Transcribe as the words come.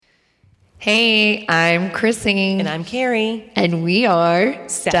Hey, I'm Chrissy. And I'm Carrie. And we are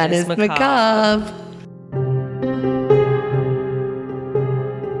Status Macabre.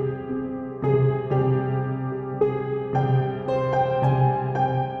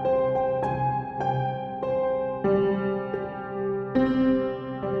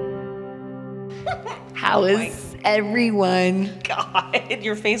 How is everyone? God,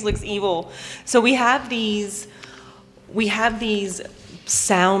 your face looks evil. So we have these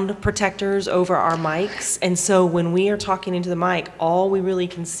sound protectors over our mics, and so when we are talking into the mic, all we really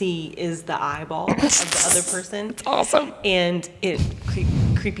can see is the eyeball of the other person. It's awesome. And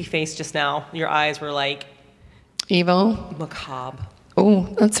creepy face just now. Your eyes were like Evil. macabre. Oh,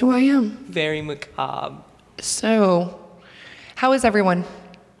 that's who I am. Very macabre. So, how is everyone?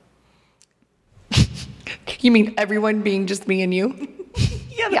 You mean everyone being just me and you?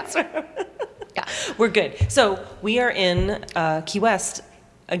 Yeah, that's right. Yeah. We're good. So we are in Key West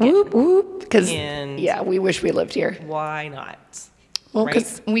again. Whoop, whoop. Because, And- yeah, we wish we lived here. Why not? Well, Right?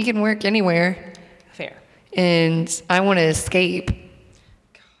 because we can work anywhere. Fair. And I want to escape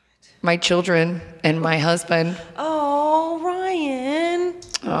my children and my husband. Oh, Ryan.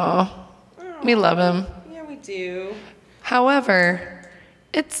 Oh, we love him. Yeah, we do. However,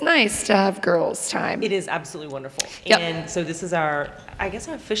 it's nice to have girls' time. It is absolutely wonderful. Yep. And so this is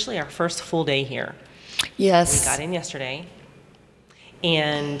officially our first full day here. Yes. We got in yesterday,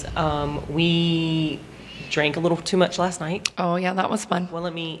 and we drank a little too much last night. Oh, yeah, that was fun. Well,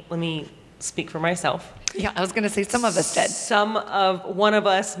 let me speak for myself. Yeah, I was going to say some of us did. One of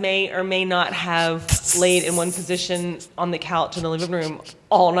us may or may not have laid in one position on the couch in the living room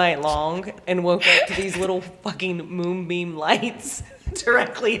all night long and woke up to these little fucking moonbeam lights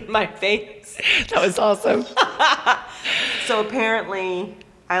directly in my face. That was awesome. So apparently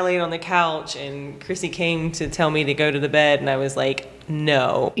I laid on the couch and Chrissy came to tell me to go to the bed, and I was like,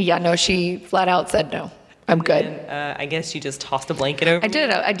 no. Yeah, no, she flat out said no. I'm good. And I guess you just tossed a blanket over I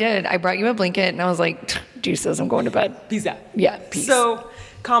me. did. I brought you a blanket, and I was like, deuces, I'm going to bed. Peace out. Yeah, peace. So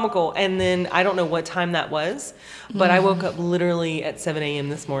comical. And then I don't know what time that was, but I woke up literally at 7 a.m.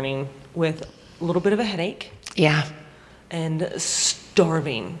 this morning with a little bit of a headache Yeah. and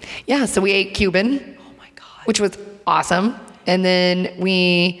starving. Yeah, so we ate Cuban, Oh my God. which was awesome. And then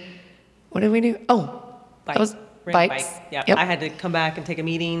what did we do? Oh, that was Rented a bikes. bike. Yeah. Yep. I had to come back and take a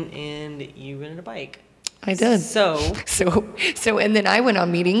meeting, and you rented a bike. I did. So And then I went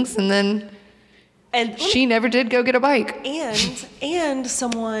on meetings, and then and she never did go get a bike. and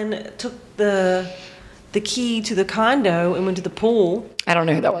someone took the key to the condo and went to the pool. I don't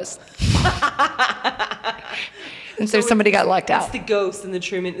know who that was. And so somebody got locked It's out. the ghost in the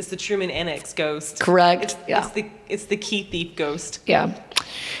Truman. It's the Truman Annex ghost. Correct. Yeah. It's the key thief ghost. Yeah.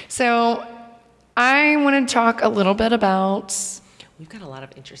 So I want to talk a little bit about We've got a lot of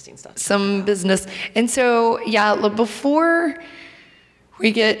interesting stuff. some business. And so, yeah, before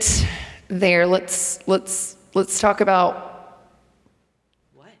we get there, let's talk about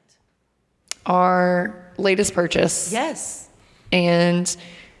What? our latest purchase. Yes. And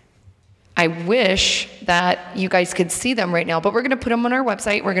I wish that you guys could see them right now, but we're going to put them on our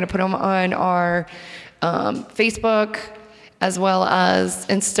website. We're going to put them on our Facebook, as well as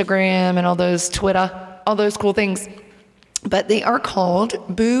Instagram and all those Twitter, all those cool things. But they are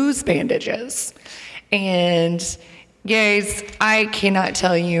called booze bandages. And guys, I cannot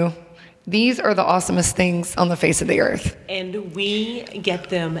tell you, these are the awesomest things on the face of the earth. And we get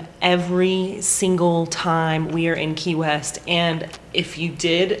them every single time we are in Key West. And if you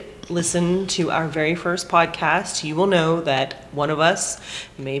did listen to our very first podcast, you will know that one of us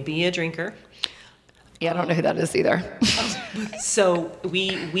may be a drinker. Yeah, I don't know who that is either. So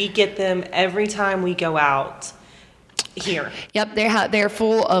we get them every time we go out here. Yep, they're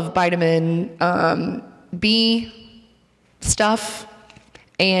full of vitamin B stuff,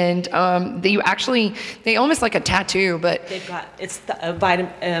 and they almost like a tattoo, but They've got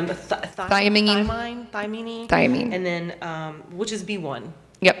vitamin thiamine, and then which is B1.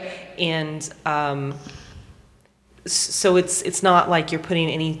 Yep. And so it's not like you're putting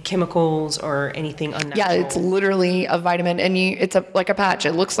any chemicals or anything unnatural. Yeah, it's literally a vitamin, and it's like a patch.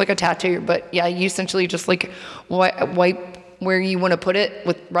 It looks like a tattoo, but yeah, you essentially just like wipe where you want to put it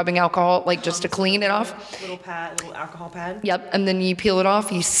with rubbing alcohol, like just to clean it off. Little alcohol pad. Yep, and then you peel it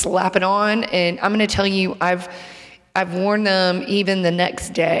off, you slap it on, and I'm gonna tell you, I've worn them even the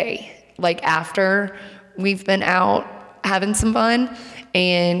next day, like after we've been out having some fun,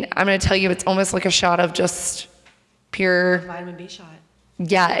 and I'm gonna tell you, it's almost like a shot of just pure Vitamin B shot.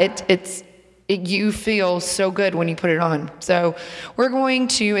 Yeah, you feel so good when you put it on. So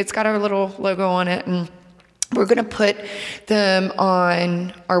it's got our little logo on it, and We're going to put them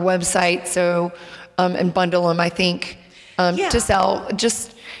on our website, so and bundle them, I think, to sell.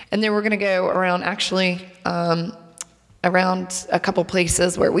 And then we're going to go around around a couple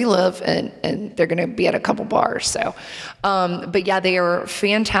places where we live, and they're going to be at a couple bars. So, but yeah, they are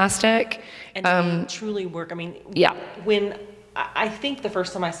fantastic. And they truly work. I mean, when I think the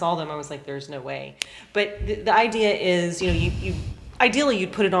first time I saw them, I was like, "There's no way." But the idea is, you ideally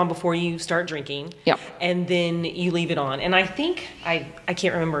you'd put it on before you start drinking. Yep. And then you leave it on. And I think I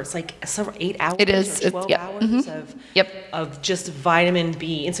can't remember. It's like 8 hours. It is. Or 12 hours of just vitamin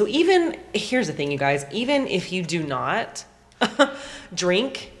B. And so here's the thing, you guys. Even if you do not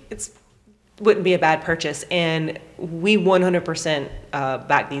drink, wouldn't be a bad purchase. And we 100%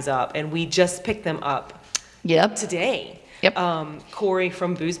 back these up. And we just picked them up today. Yep. Corey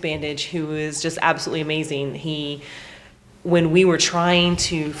from Booze Bandage, who is just absolutely amazing. When we were trying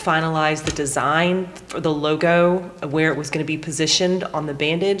to finalize the design for the logo, where it was going to be positioned on the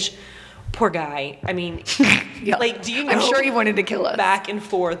bandage, poor guy. I mean, like, do you know? I'm sure he wanted to kill us. Back and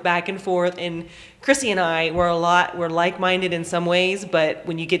forth. And Chrissy and I we're like-minded in some ways, but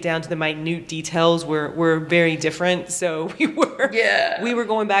when you get down to the minute details, we're very different. So we were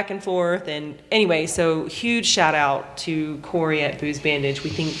going back and forth. And anyway, so huge shout out to Corey at Booze Bandage.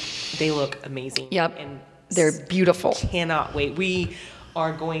 We think they look amazing. Yep. And they're beautiful. Cannot wait. We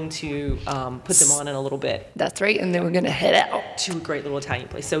are going to put them on in a little bit. That's right. And then we're going to head out to a great little Italian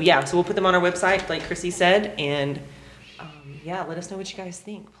place. So we'll put them on our website, like Chrissy said, and let us know what you guys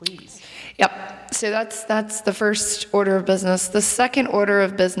think, please. Yep. So that's the first order of business. The second order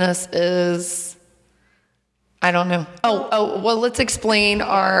of business is, I don't know. Well, let's explain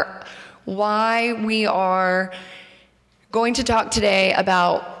why we are going to talk today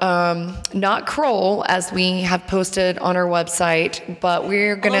about not Kroll, as we have posted on our website, but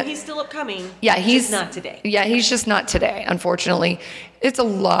we're gonna. Although he's still upcoming. Yeah, he's just not today. Yeah, he's just not today. Unfortunately, it's a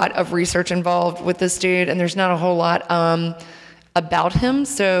lot of research involved with this dude, and there's not a whole lot about him.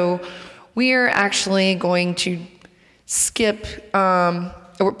 So we are actually going to skip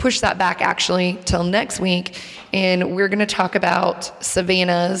or push that back actually till next week, and we're going to talk about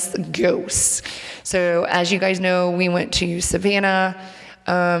Savannah's ghosts. So as you guys know, we went to Savannah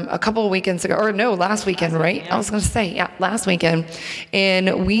a couple of weekends ago, or no, last weekend, right? I was going to say, last weekend.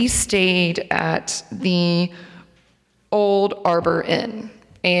 And we stayed at the Old Arbor Inn.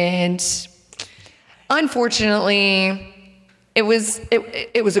 And unfortunately, it was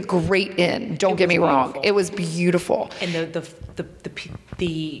a great inn. Don't get me wrong. It was beautiful. And the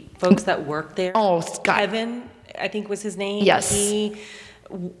folks that worked there, Kevin, I think was his name. Yes.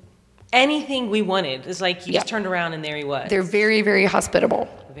 Anything we wanted. It's like you just turned around and there he was. They're very, very hospitable.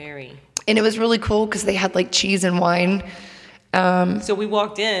 Very. And it was really cool because they had like cheese and wine. So we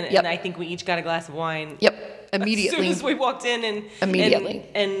walked in and I think we each got a glass of wine. Yep. Immediately. As soon as we walked in and immediately.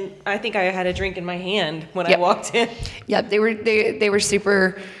 And I think I had a drink in my hand when I walked in. Yep. They were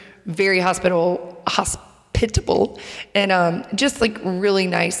super, very hospitable and just like really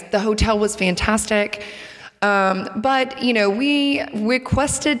nice. The hotel was fantastic. But, we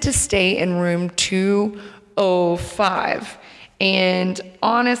requested to stay in room 205. And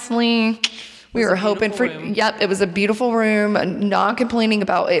honestly, we were hoping for, it was a beautiful room, not complaining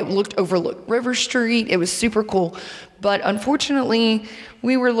about it. Overlooked River Street. It was super cool. But unfortunately,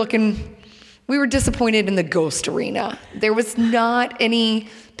 we were disappointed in the ghost arena. There was not any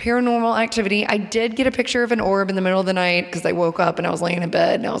paranormal activity. I did get a picture of an orb in the middle of the night because I woke up and I was laying in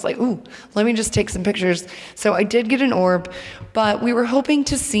bed and I was like, ooh, let me just take some pictures. So I did get an orb, but we were hoping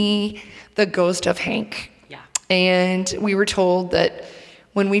to see the ghost of Hank. Yeah. And we were told that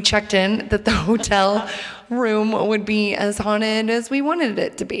when we checked in that the hotel room would be as haunted as we wanted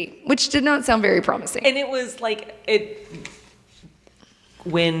it to be, which did not sound very promising. And it was like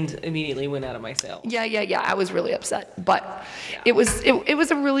wind immediately went out of my sail. Yeah. I was really upset, but it was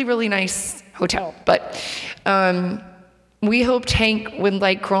a really, really nice hotel. But we hoped Hank would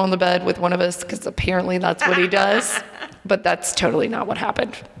like crawl in the bed with one of us because apparently that's what he does. But that's totally not what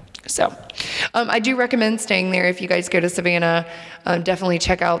happened. So I do recommend staying there if you guys go to Savannah. Definitely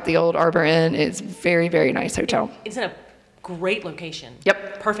check out the Old Arbor Inn. It's a very, very nice hotel. It's in a great location.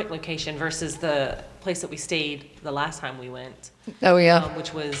 Yep. Perfect location versus the place that we stayed the last time we went. Oh, yeah.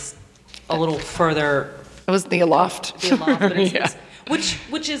 Which was a little further. It was the Aloft. The Aloft, but it's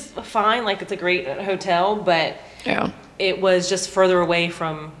which is fine. Like, it's a great hotel, but it was just further away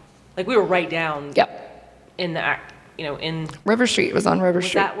from, like, we were right down in the, in River Street. It was on River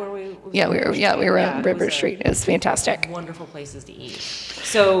Street. Was that where we were? Yeah, we were on River Street. It was fantastic. Wonderful places to eat.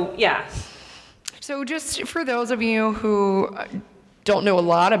 So, yeah. So just for those of you who don't know a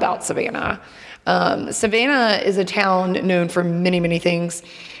lot about Savannah, Savannah is a town known for many, many things.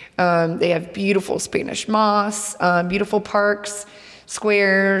 They have beautiful Spanish moss, beautiful parks,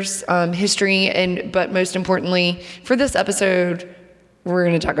 squares, history, but most importantly, for this episode, we're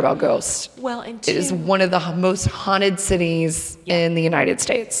going to talk about ghosts. Well, and it is one of the most haunted cities in the United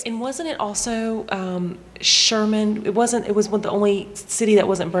States. And wasn't it also Sherman? It was the only city that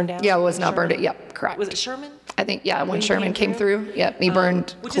wasn't burned down. Yeah, it was not burned. Yep, correct. Was it Sherman? I think, when Sherman came through. Yep, he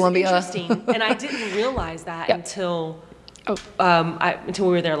burned which Columbia. Is interesting. And I didn't realize that until we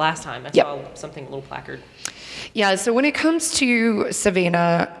were there last time. I saw something, a little placard. Yeah, so when it comes to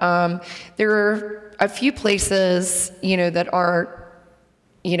Savannah, there are a few places, that are,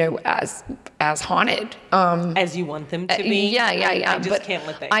 as haunted. As you want them to be. Yeah. I just but can't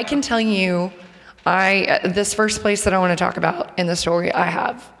let that go. I can tell you, this first place that I want to talk about in the story I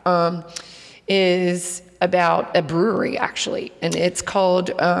have is about a brewery, actually. And it's called,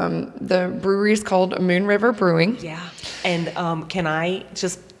 the brewery is called Moon River Brewing. Yeah. And can I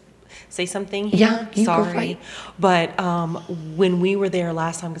just say something here? Yeah, sorry. But when we were there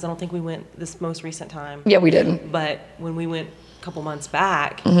last time, because I don't think we went this most recent time. Yeah, we didn't. But when we went a couple months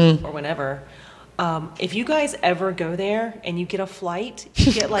back, Mm-hmm. or whenever, if you guys ever go there and you get a flight,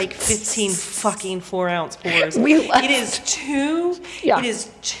 you get like 15 fucking 4-ounce pours. We left. It is two. Yeah. It is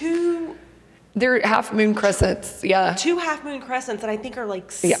two. They're half moon crescents. Yeah. 2 half moon crescents that I think are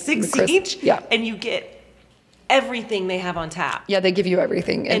like Yeah, 6 crescent. each. Yeah. And you get everything they have on tap. Yeah, they give you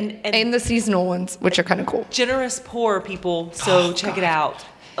everything. And the seasonal ones, which are kind of cool. Generous pour, people. So check it out.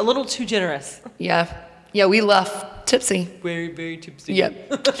 A little too generous. Yeah. Yeah, we left tipsy. Very, very tipsy. Yeah.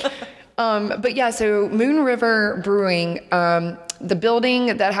 But yeah, so Moon River Brewing, the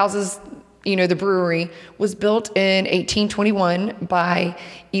building that houses, the brewery was built in 1821 by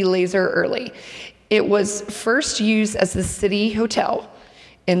Eleazar Early. It was first used as the city hotel,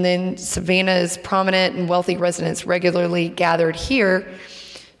 and then Savannah's prominent and wealthy residents regularly gathered here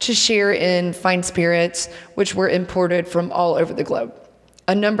to share in fine spirits, which were imported from all over the globe.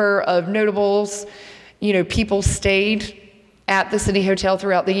 A number of notables, people stayed at the city hotel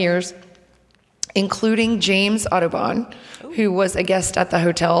throughout the years, including James Audubon, who was a guest at the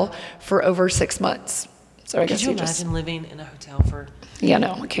hotel for over 6 months. So I guess Could you imagine living in a hotel for? Yeah,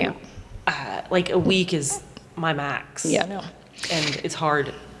 no, I can't. Like a week is my max. Yeah, no. And it's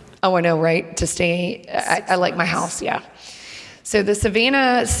hard. Oh, I know, right? To stay, I like my house, yeah. So the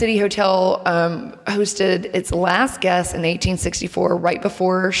Savannah City Hotel hosted its last guest in 1864, right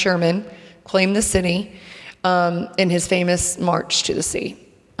before Sherman claimed the city in his famous March to the Sea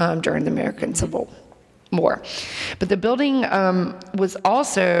during the American Civil War. But the building was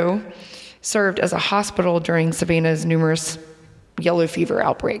also served as a hospital during Savannah's numerous yellow fever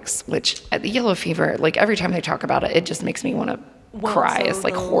outbreaks, which the yellow fever, like every time they talk about it, it just makes me want to cry. So it's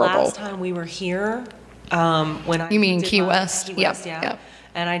like the horrible. Last time we were here, when I You mean did Key my- West? Key West, Yep, yeah. yep.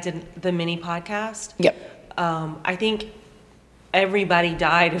 And I did the mini podcast. Yep. I think everybody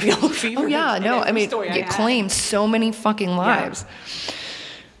died of yellow fever. Oh yeah, in no, every I mean, story it had. claimed so many fucking lives.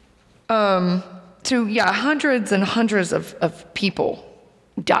 So yeah, hundreds and hundreds of people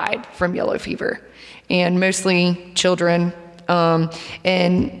died from yellow fever, and mostly children. And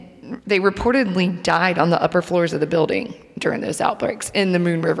they reportedly died on the upper floors of the building during those outbreaks in the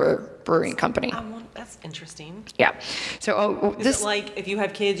Moon River Brewing Company. That's interesting. Yeah. So Is it like if you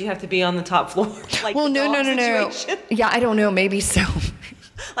have kids, you have to be on the top floor? Like well, the no. dog situation? Yeah, I don't know. Maybe so.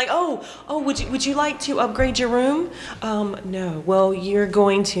 Like, would you like to upgrade your room? No. Well, you're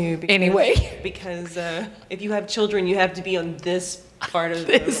going to Anyway. because if you have children, you have to be on this part of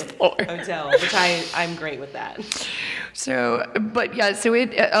This the floor. hotel, which I'm great with that. So, but yeah, so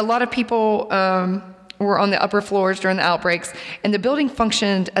a lot of people were on the upper floors during the outbreaks, and the building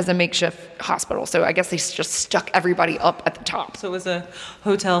functioned as a makeshift hospital. So I guess they just stuck everybody up at the top. So it was a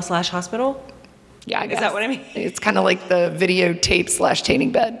hotel/hospital. Yeah, I guess. Is that what I mean? It's kind of like the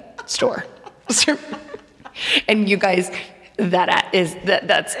videotape/tanning bed store. And you guys,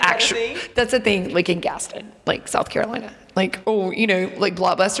 that's actually, that's a thing, like in Gaston, like South Carolina. Like, like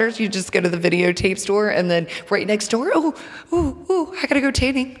Blockbusters, you just go to the videotape store, and then right next door, I gotta go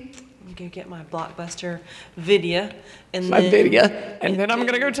tanning. I'm gonna get my Blockbuster video, and My then, video, and then I'm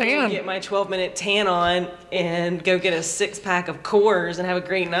gonna go tan. Get my 12-minute tan on, and go get a 6-pack of Coors and have a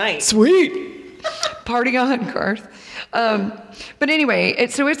great night. Sweet. Party on, Garth. But anyway,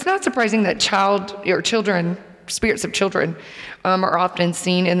 so it's not surprising that spirits of children are often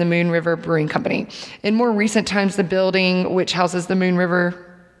seen in the Moon River Brewing Company. In more recent times, the building, which houses the Moon River,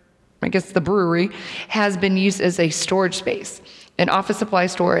 I guess the brewery, has been used as a storage space. an office supply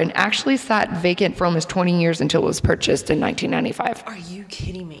store, and actually sat vacant for almost 20 years until it was purchased in 1995. Are you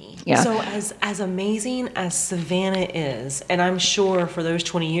kidding me? Yeah. So as amazing as Savannah is, and I'm sure for those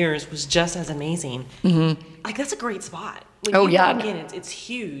 20 years was just as amazing, like that's a great spot. Like, Oh, you yeah. walk in, it's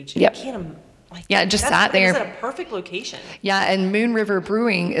huge. Yep. You can't, like, Yeah, it just sat there. It's at a perfect location. Yeah, and Moon River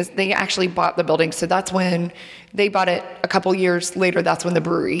Brewing they actually bought the building, so that's when they bought it. A couple years later, that's when the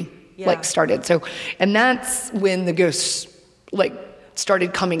brewery started. So, and that's when the ghosts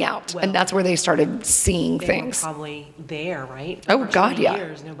started coming out, and that's where they started seeing things. Were probably there, right? Oh, For God, 20 yeah.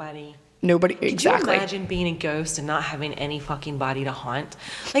 Years, Nobody Could exactly. you imagine being a ghost and not having any fucking body to haunt?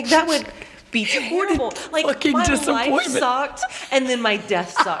 Like, that would be terrible. Like, fucking my life disappointment. sucked, and then my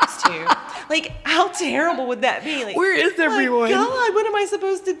death sucks too. Like, how terrible would that be? Like, Where is everyone? My God, what am I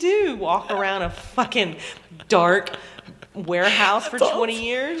supposed to do? Walk around a fucking dark warehouse for 20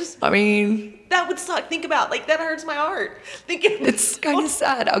 years? I mean, that would suck. Think about, like, that hurts my heart. Thinking it's kind of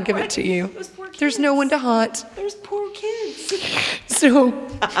sad. I'll give it to you. Those poor kids. There's no one to haunt. There's poor kids. So,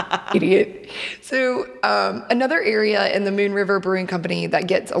 idiot. So, another area in the Moon River Brewing Company that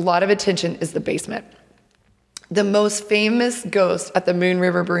gets a lot of attention is the basement. The most famous ghost at the Moon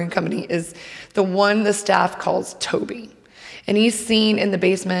River Brewing Company is the one the staff calls Toby. And he's seen in the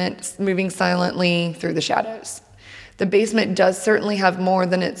basement moving silently through the shadows. The basement does certainly have more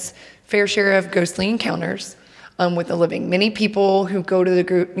than its fair share of ghostly encounters with the living. Many people who go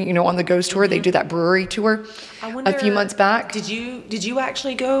to on the ghost tour, they do that brewery tour a few months back. Did you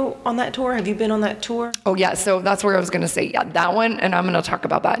actually go on that tour? Have you been on that tour? Oh yeah, so that's where I was going to say, yeah, that one, and I'm going to talk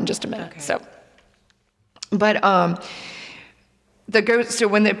about that in just a minute. Okay. So, but the ghost. So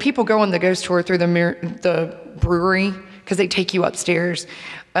when the people go on the ghost tour through the brewery, because they take you upstairs,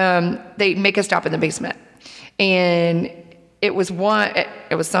 they make a stop in the basement, and it was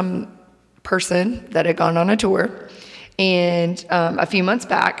some person that had gone on a tour, and a few months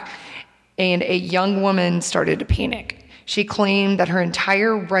back, and a young woman started to panic. She claimed that her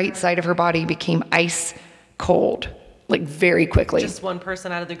entire right side of her body became ice cold, like very quickly. Just one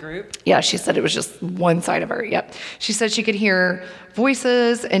person out of the group? Yeah, she said it was just one side of her. Yep. She said she could hear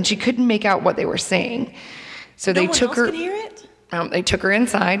voices, and she couldn't make out what they were saying. So No they one took else her. could hear it? They took her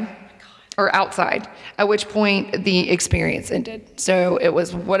inside. Or outside, at which point the experience ended. So it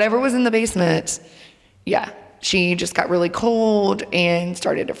was whatever was in the basement. Yeah, she just got really cold and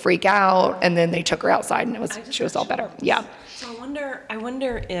started to freak out, and then they took her outside, and she was all better. Yeah. So I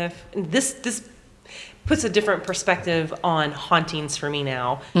wonder if this puts a different perspective on hauntings for me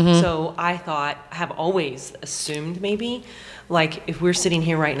now. So I have always assumed maybe, like if we're sitting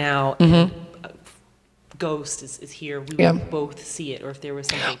here right now and ghost is here, we would both see it, or if there was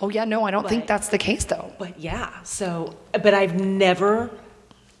something. Oh yeah, no, I don't think that's the case though. But yeah, but I've never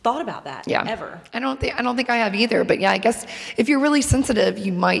thought about that. Yeah, ever. I don't think I have either. But yeah, I guess if you're really sensitive,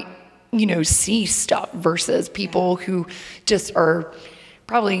 you might see stuff versus people who just are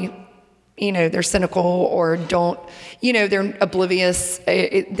probably they're cynical or don't they're oblivious.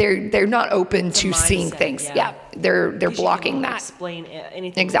 They're not open to seeing things. Yeah, they're blocking that. Explain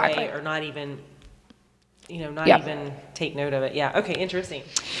anything exactly, away or not even. Even take note of it. Yeah. Okay. Interesting.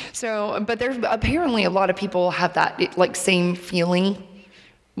 So, but there's apparently a lot of people have that same feeling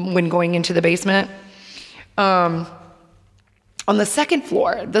when going into the basement. On the second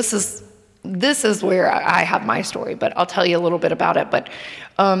floor, this is where I have my story, but I'll tell you a little bit about it. But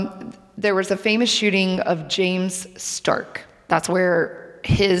there was a famous shooting of James Stark. That's where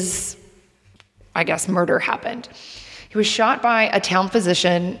his, I guess, murder happened. He was shot by a town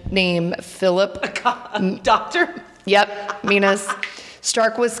physician named Philip. A doctor? Yep, Minas.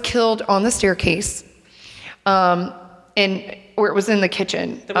 Stark was killed on the staircase, or it was in the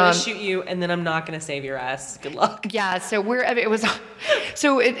kitchen. I'm going to shoot you, and then I'm not going to save your ass. Good luck. Yeah, so wherever it was,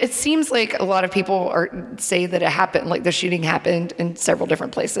 it seems like a lot of people say that it happened, like the shooting happened in several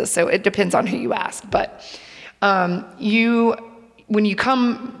different places. So it depends on who you ask, but when you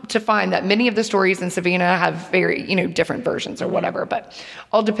come to find that many of the stories in Savannah have very, different versions or whatever, but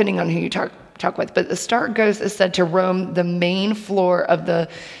all depending on who you talk with. But the Stark ghost is said to roam the main floor of the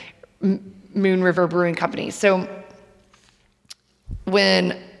Moon River Brewing Company. So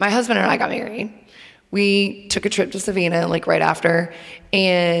when my husband and I got married, we took a trip to Savannah, right after,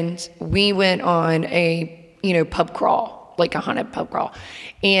 and we went on a, pub crawl. Like a haunted pub crawl.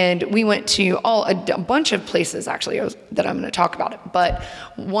 And we went to a bunch of places, actually, that I'm going to talk about it. But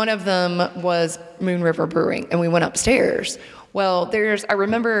one of them was Moon River Brewing, and we went upstairs. Well, I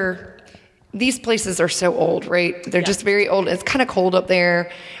remember, these places are so old, right? They're just very old. It's kind of cold up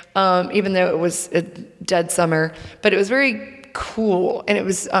there, even though it was a dead summer. But it was very cool, and it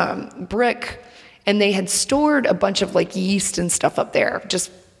was brick, And they had stored a bunch of like yeast and stuff up there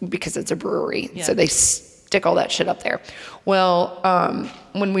just because it's a brewery. Yeah. So they stick all that shit up there. Well,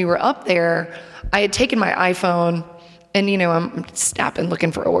 when we were up there, I had taken my iPhone and, I'm snapping,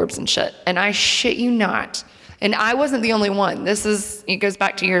 looking for orbs and shit. And I shit you not. And I wasn't the only one. It goes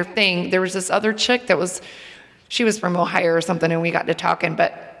back to your thing. There was this other chick she was from Ohio or something, and we got to talking,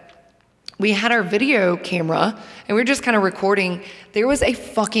 but we had our video camera and we were just kind of recording. There was a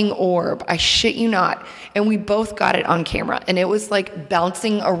fucking orb. I shit you not. And we both got it on camera and it was like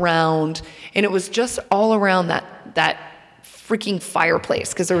bouncing around and it was just all around that freaking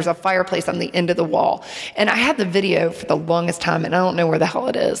fireplace because there was a fireplace on the end of the wall. And I had the video for the longest time and I don't know where the hell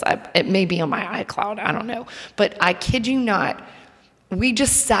it is. It may be on my iCloud. I don't know. But I kid you not. We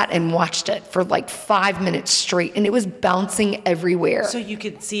just sat and watched it for like 5 minutes straight, and it was bouncing everywhere. So you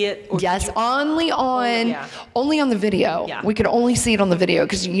could see it? Yes, only on the video. Yeah. We could only see it on the video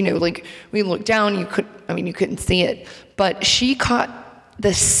because, like we looked down, you couldn't see it. But she caught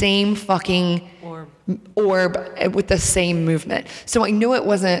the same fucking orb with the same movement. So I knew it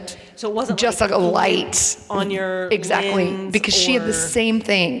wasn't just like a light on your exactly lens because she had the same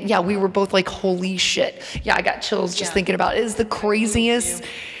thing. Yeah, we were both like, holy shit. Yeah, I got chills just thinking about it. It is the craziest.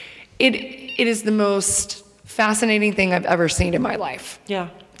 It is the most fascinating thing I've ever seen in my life. Yeah.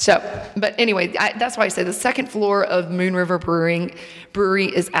 So, but anyway, that's why I say the second floor of Moon River Brewery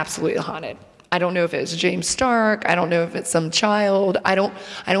is absolutely haunted. I don't know if it's James Stark. I don't know if it's some child. I don't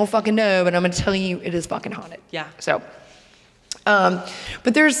fucking know, but I'm going to tell you it is fucking haunted. Yeah. So,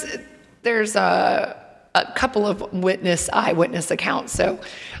 but there's a couple of eyewitness accounts. So,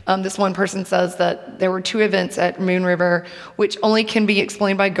 this one person says that there were 2 events at Moon River, which only can be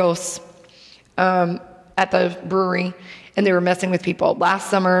explained by ghosts, at the brewery, and they were messing with people. Last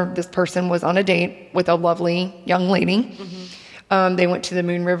summer, this person was on a date with a lovely young lady. Mm-hmm. They went to the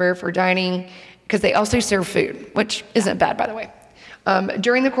Moon River for dining because they also serve food, which isn't bad, by the way.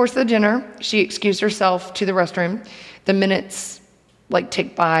 During the course of the dinner, she excused herself to the restroom. The minutes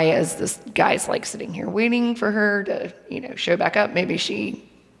tick by as this guy's sitting here waiting for her to, show back up. Maybe she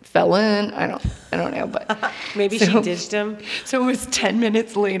fell in. I don't know, but maybe she ditched him. So it was 10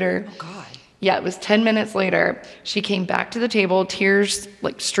 minutes later. Oh God. Yeah, it was 10 minutes later. She came back to the table, tears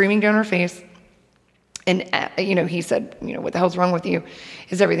streaming down her face. And, he said, what the hell's wrong with you?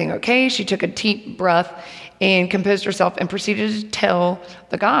 Is everything okay? She took a deep breath and composed herself and proceeded to tell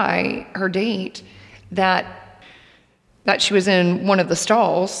the guy, her date, that she was in one of the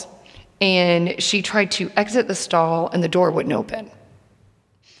stalls and she tried to exit the stall and the door wouldn't open.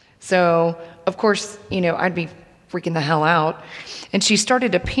 So, of course, I'd be freaking the hell out. And she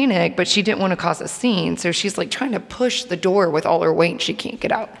started to panic, but she didn't want to cause a scene. So she's trying to push the door with all her weight and she can't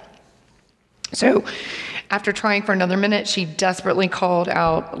get out. So after trying for another minute, she desperately called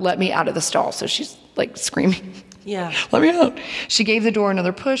out, "Let me out of the stall." So she's screaming, "Yeah, let me out." She gave the door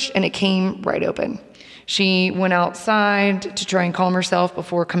another push and it came right open. She went outside to try and calm herself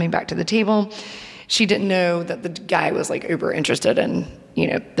before coming back to the table. She didn't know that the guy was uber interested in,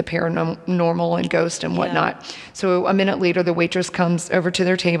 the paranormal and ghost and whatnot. Yeah. So a minute later, the waitress comes over to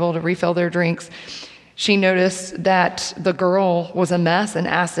their table to refill their drinks. She noticed that the girl was a mess and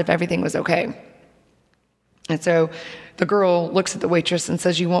asked if everything was okay. And so the girl looks at the waitress and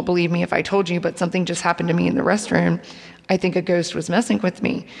says, "You won't believe me if I told you, but something just happened to me in the restroom. I think a ghost was messing with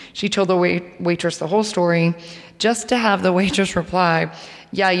me." She told the waitress the whole story, just to have the waitress reply,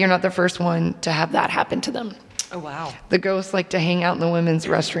 "Yeah, you're not the first one to have that happen to them." Oh, wow. The ghosts like to hang out in the women's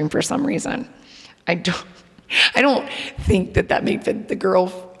restroom for some reason. I don't think that made the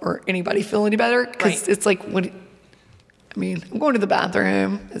girl or anybody feel any better, because it's what, I'm going to the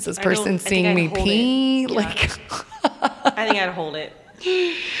bathroom. Is this person seeing me pee? Yeah. I think I'd hold it.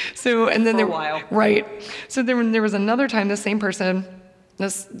 So, and then for a while. Right. So there was another time the same person,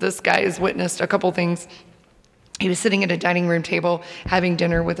 this guy has witnessed a couple things. He was sitting at a dining room table having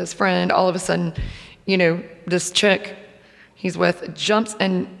dinner with his friend. All of a sudden, this chick he's with jumps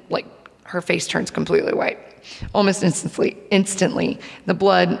and her face turns completely white. Almost instantly, the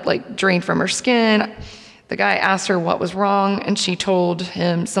blood drained from her skin. The guy asked her what was wrong, and she told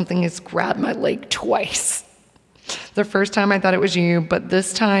him, "Something has grabbed my leg twice. The first time I thought it was you, but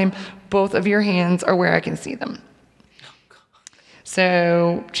this time both of your hands are where I can see them."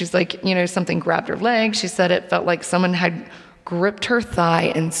 So she's something grabbed her leg. She said it felt like someone had gripped her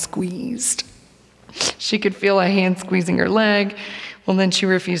thigh and squeezed. She could feel a hand squeezing her leg. Well, then she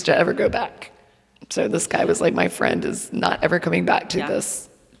refused to ever go back. So this guy was my friend is not ever coming back to this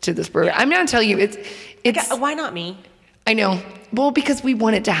brewery. Yeah. I'm going to tell you, it's why not me? I know. Well, because we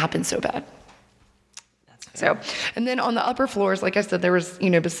want it to happen so bad. That's So, and then on the upper floors, like I said, there was,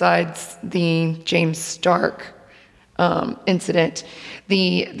 besides the James Stark incident,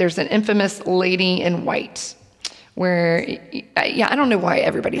 there's an infamous lady in white where, I don't know why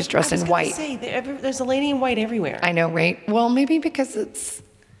everybody's dressed in white. Say, there's a lady in white everywhere. I know, right? Well, maybe because it's,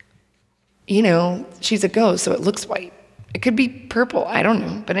 she's a ghost, so it looks white. It could be purple. I don't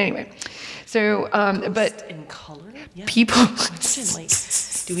know. But anyway. So, but in color? Yeah. People. Question,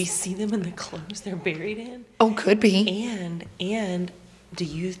 do we see them in the clothes they're buried in? Oh, could be. And do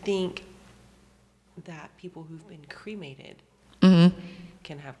you think that people who've been cremated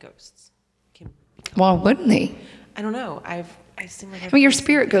can have ghosts? Why wouldn't they? I don't know. I mean, your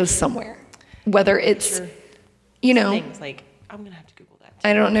spirit goes somewhere. Whether it's, things like, I'm gonna have to Google that.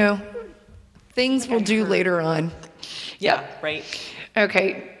 I don't know. Things we'll do later on. Yeah, right.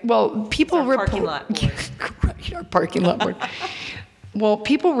 Okay. Well, people report parking lot board. Right, our parking lot board. Well,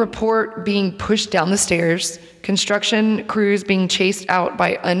 people report being pushed down the stairs, construction crews being chased out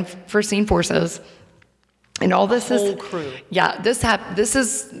by unforeseen forces, and all this whole crew. Yeah, this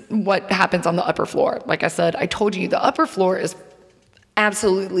is what happens on the upper floor. Like I said, I told you the upper floor is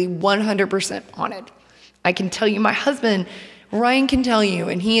absolutely 100% haunted. I can tell you, my husband Ryan can tell you,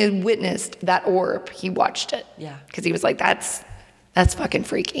 and he had witnessed that orb. He watched it. Yeah. Because he was like, that's fucking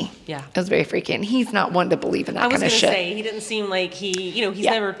freaky. Yeah. It was very freaky. And he's not one to believe in that kind of shit. I was going to say, he didn't seem like he's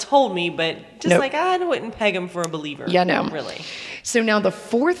never told me, but just I wouldn't peg him for a believer. Yeah, no. Really. So now the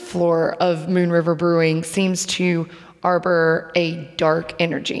fourth floor of Moon River Brewing seems to harbor a dark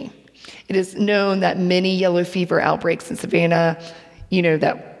energy. It is known that many yellow fever outbreaks in Savannah,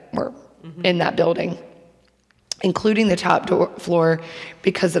 that were in that building, including the top floor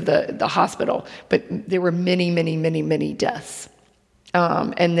because of the hospital. But there were many, many, many, many deaths.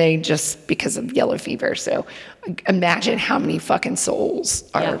 And they just because of yellow fever. So imagine how many fucking souls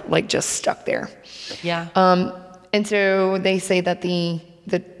are just stuck there. Yeah. And so they say that the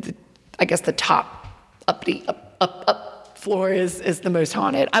I guess the top up floor is the most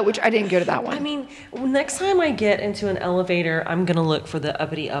haunted. Which I didn't go to that one. I mean, next time I get into an elevator, I'm gonna look for the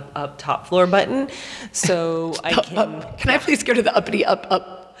uppity up top floor button, so I can. Can I please go to the uppity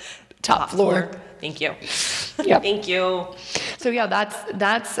up top floor? Thank you. Yeah. Thank you. So yeah,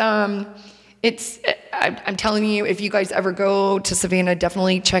 that's it's. I'm telling you, if you guys ever go to Savannah,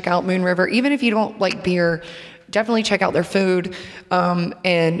 definitely check out Moon River. Even if you don't like beer, definitely check out their food,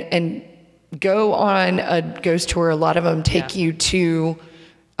 and go on a ghost tour. A lot of them take you to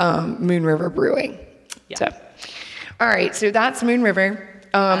Moon River Brewing. Yeah. So, all right, so that's Moon River.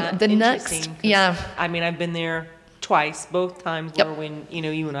 The next, I mean, I've been there twice. Both times were when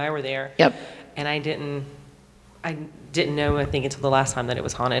you and I were there. Yep. And I didn't know, I think, until the last time that it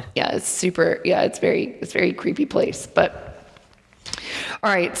was haunted. Yeah, it's super. Yeah, it's very creepy place. But all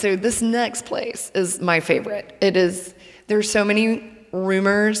right, so this next place is my favorite. There's so many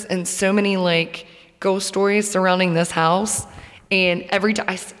rumors and so many ghost stories surrounding this house, and every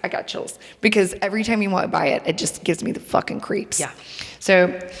time I got chills because every time you walk by it, it just gives me the fucking creeps. Yeah.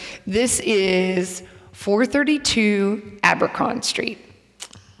 So this is 432 Abercorn Street.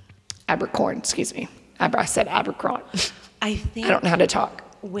 Abercorn, excuse me. I said Abercorn. I think I don't know how to talk.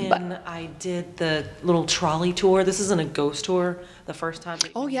 When I did the little trolley tour, this isn't a ghost tour, the first time.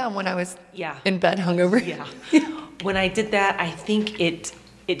 Oh yeah, when I was in bed hungover. Yeah. When I did that, I think it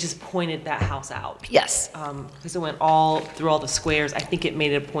just pointed that house out. Yes. Because it went all through all the squares. I think it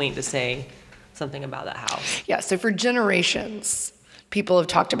made it a point to say something about that house. Yeah, so for generations, people have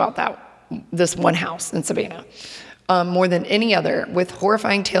talked about this one house in Savannah. More than any other, with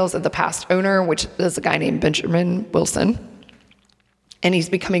horrifying tales of the past owner, which is a guy named Benjamin Wilson. And he's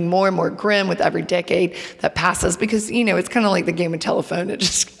becoming more and more grim with every decade that passes because, it's kind of like the game of telephone. It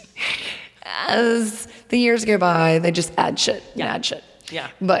just, as the years go by, they just add shit and add shit. Yeah.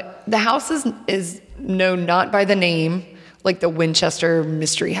 But the house is known not by the name, like the Winchester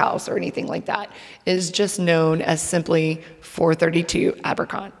Mystery House or anything like that. It is just known as simply 432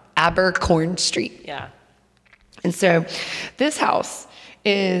 Abercorn Street. Yeah. And so this house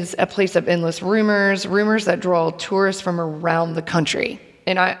is a place of endless rumors that draw tourists from around the country.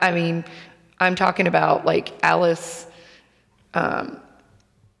 And I mean, I'm talking about Alice, no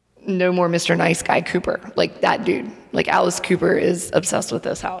more Mr. Nice Guy Cooper, that dude. Alice Cooper is obsessed with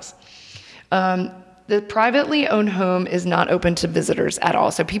this house. The privately owned home is not open to visitors at all.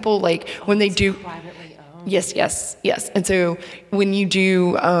 So people when they do privately owned. Yes. And so when you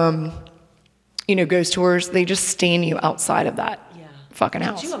do ghost tours, they just stand you outside of that fucking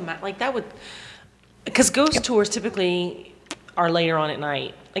house. Could you imagine, that would, because ghost tours typically are later on at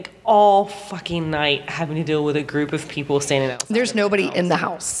night. Like all fucking night having to deal with a group of people standing outside. There's nobody in the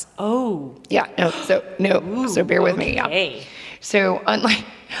house. Oh. Yeah, so bear with me. Yeah. So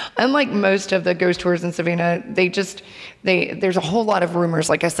unlike most of the ghost tours in Savannah, there's a whole lot of rumors,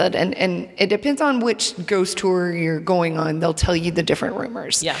 like I said, and it depends on which ghost tour you're going on. They'll tell you the different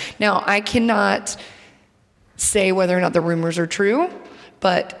rumors. Yeah. Now, I cannot say whether or not the rumors are true,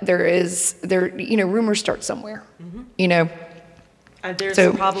 but rumors start somewhere.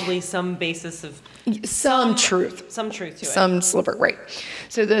 There's probably some basis of some truth. Some truth to it. Some sliver, right.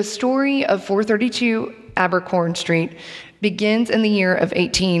 So the story of 432 Abercorn Street begins in the year of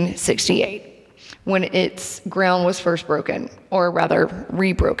 1868, when its ground was first broken, or rather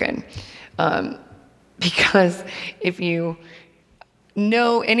rebroken. Because if you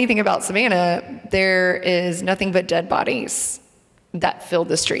know anything about Savannah, there is nothing but dead bodies that fill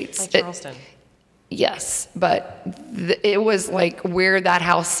the streets. Like Charleston. Yes, but it was like where that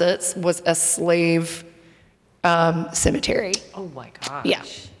house sits was a slave cemetery. Oh my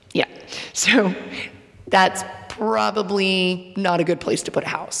gosh. Yeah. So that's probably not a good place to put a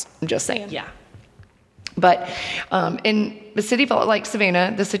house. I'm just saying. Yeah. But in the city like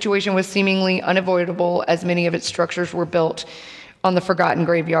Savannah, the situation was seemingly unavoidable, as many of its structures were built on the forgotten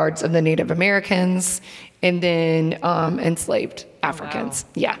graveyards of the Native Americans and then enslaved Africans.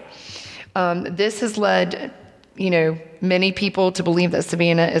 Wow. Yeah. This has led, many people to believe that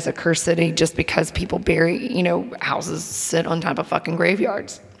Savannah is a cursed city just because people bury, houses sit on top of fucking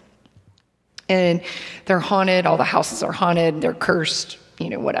graveyards. And they're haunted. All the houses are haunted. They're cursed,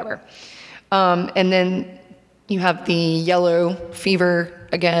 whatever. And then you have the yellow fever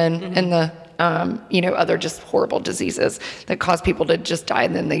again, and the, other just horrible diseases that cause people to just die,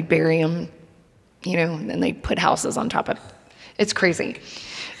 and then they bury them, and then they put houses on top of it. It's crazy.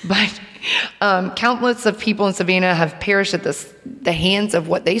 But countless of people in Savannah have perished at the hands of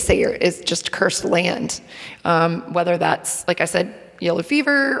what they say is just cursed land. Whether that's, like I said, yellow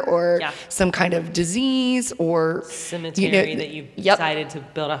fever or some kind of disease or cemetery that you decided to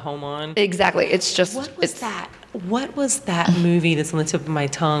build a home on. Exactly. It's just What was that movie that's on the tip of my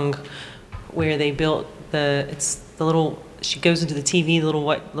tongue where they built she goes into the TV, the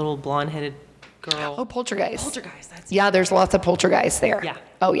little blonde-headed girl. Oh, Poltergeist. That's yeah, there's lots of poltergeists there. Yeah.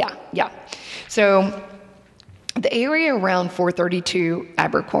 Oh, yeah. So the area around 432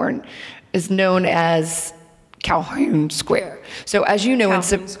 Abercorn is known as Calhoun Square. So as you know,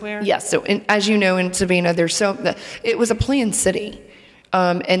 Calhoun Square? Yes. So as you know, in Savannah, it was a planned city,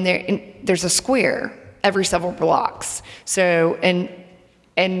 and there's a square every several blocks. So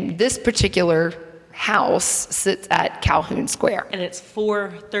and this particular house sits at Calhoun Square. And it's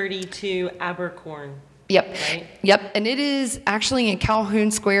 432 Abercorn. Yep. Right? Yep. And it is actually in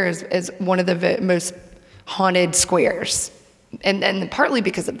Calhoun Square is one of the most haunted squares. And partly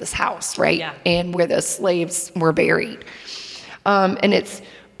because of this house, right? Yeah. And where the slaves were buried. And it's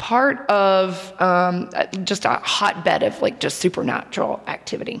part of just a hotbed of just supernatural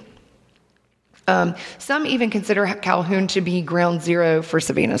activity. Some even consider Calhoun to be ground zero for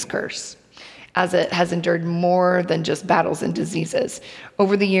Savannah's curse, as it has endured more than just battles and diseases.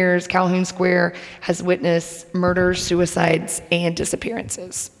 Over the years, Calhoun Square has witnessed murders, suicides, and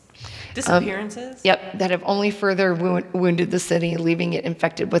disappearances. Disappearances? Yep, that have only further wounded the city, leaving it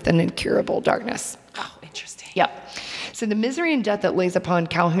infected with an incurable darkness. Oh, interesting. Yep. So the misery and death that lays upon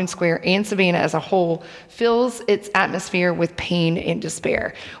Calhoun Square and Savannah as a whole fills its atmosphere with pain and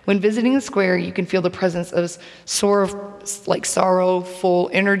despair. When visiting the square, you can feel the presence of sorrowful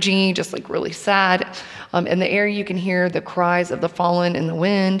energy, just really sad. In the air, you can hear the cries of the fallen in the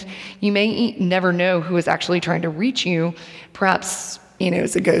wind. You may never know who is actually trying to reach you. Perhaps,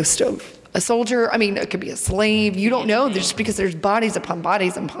 it's a ghost of a soldier. I mean, it could be a slave. You don't know, just because there's bodies upon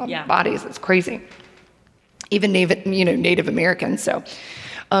bodies upon bodies. It's crazy. Even Native Americans. So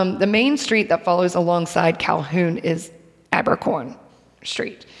the main street that follows alongside Calhoun is Abercorn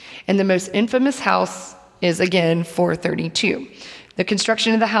Street. And the most infamous house is, again, 432. The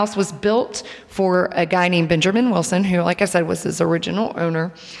construction of the house was built for a guy named Benjamin Wilson, who, like I said, was his original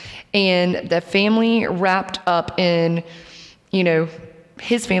owner. And the family wrapped up in,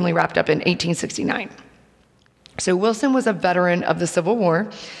 his family wrapped up in 1869. So Wilson was a veteran of the Civil War,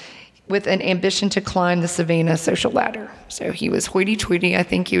 with an ambition to climb the Savannah social ladder. So he was hoity-toity. I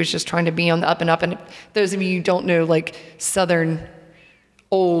think he was just trying to be on the up and up. And those of you who don't know,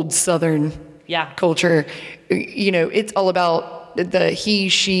 old Southern culture, it's all about the he,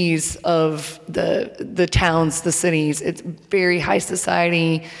 she's of the towns, the cities. It's very high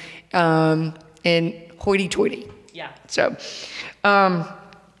society and hoity-toity. Yeah. So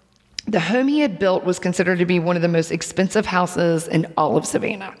The home he had built was considered to be one of the most expensive houses in all of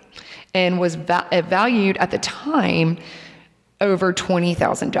Savannah and was valued at the time over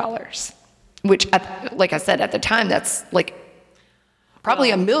 $20,000, which, like I said, at the time, that's like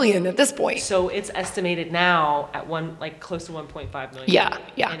probably $1 million at this point. So it's estimated now at close to 1.5 million.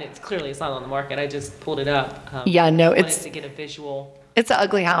 Yeah. And it's not on the market. I just pulled it up. It's to get a visual. It's an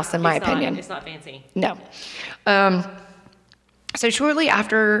ugly house, in my opinion. It's not fancy. No. So shortly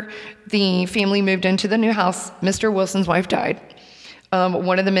after the family moved into the new house, Mr. Wilson's wife died.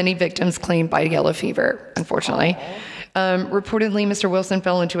 One of the many victims claimed by yellow fever, unfortunately. Reportedly, Mr. Wilson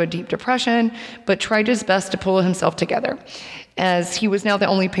fell into a deep depression, but tried his best to pull himself together, as he was now the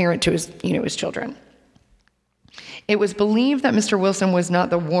only parent to his children. It was believed that Mr. Wilson was not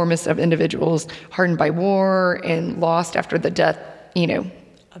the warmest of individuals, hardened by war and lost after the death,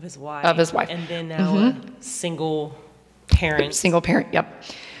 of his wife. And then now a single parent. Single parent, yep.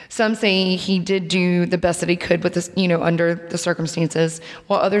 Some say he did do the best that he could with this, under the circumstances,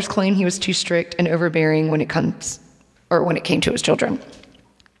 while others claim he was too strict and overbearing when it came to his children.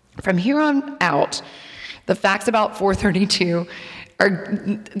 From here on out, the facts about 432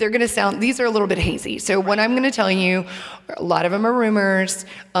 these are a little bit hazy. So what I'm going to tell you, a lot of them are rumors,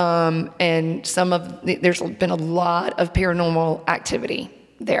 and there's been a lot of paranormal activity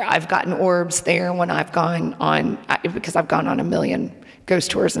there. I've gotten orbs there when I've gone on, because I've gone on 1 million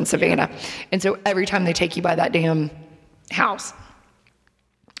ghost tours in Savannah. And so every time they take you by that damn house.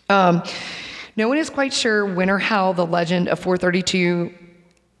 No one is quite sure when or how the legend of 432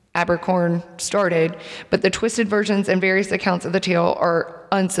 Abercorn started, but the twisted versions and various accounts of the tale are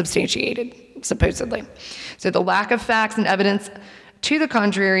unsubstantiated, supposedly. So the lack of facts and evidence to the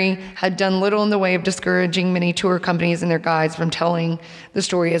contrary had done little in the way of discouraging many tour companies and their guides from telling the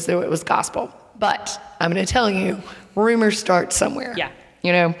story as though it was gospel. But I'm going to tell you, rumors start somewhere. Yeah.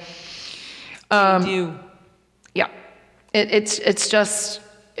 They do. Yeah. It's just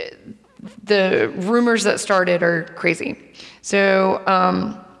the rumors that started are crazy.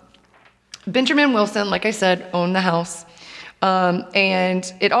 So Benjamin Wilson, like I said, owned the house.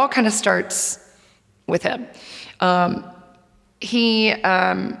 And it all kind of starts with him. He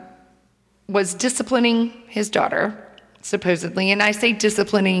was disciplining his daughter, supposedly. And I say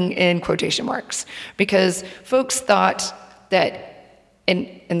disciplining in quotation marks because folks thought that,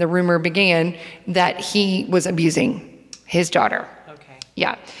 and the rumor began, that he was abusing his daughter. Okay.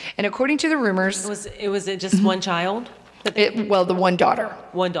 Yeah. And according to the rumors... Was it just one child? The one daughter.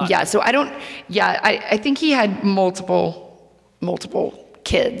 One daughter. Yeah, so I think he had multiple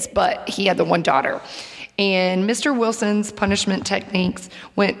kids, but he had the one daughter. And Mr. Wilson's punishment techniques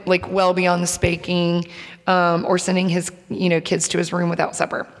went well beyond the spanking or sending his kids to his room without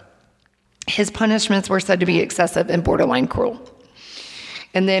supper. His punishments were said to be excessive and borderline cruel.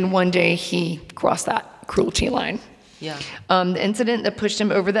 And then one day he crossed that cruelty line. Yeah. The incident that pushed him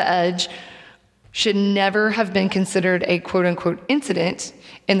over the edge should never have been considered a quote-unquote incident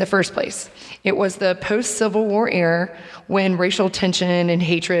in the first place. It was the post-Civil War era when racial tension and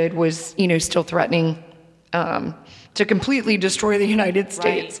hatred was, still threatening to completely destroy the United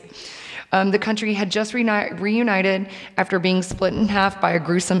States. Right. The country had just reunited after being split in half by a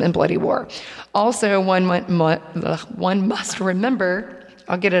gruesome and bloody war. Also, one must remember,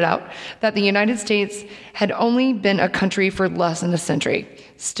 I'll get it out, that the United States had only been a country for less than a century,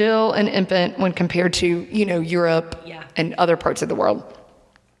 still an infant when compared to, Europe and other parts of the world.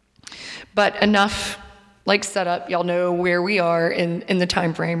 But enough setup, y'all know where we are in the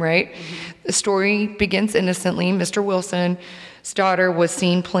time frame, right? Mm-hmm. The story begins innocently. Mr. Wilson's daughter was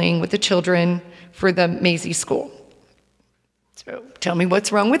seen playing with the children for the Macy School. So tell me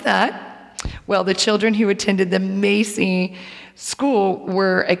what's wrong with that? Well, the children who attended the Macy School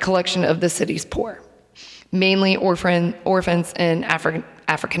were a collection of the city's poor, mainly orphans and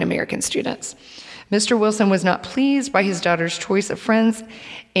African-American students. Mr. Wilson was not pleased by his daughter's choice of friends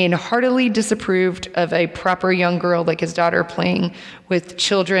and heartily disapproved of a proper young girl like his daughter playing with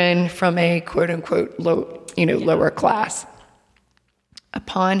children from a quote-unquote lower class.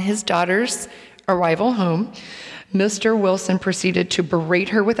 Upon his daughter's arrival home, Mr. Wilson proceeded to berate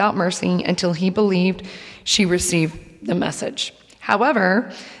her without mercy until he believed she received the message.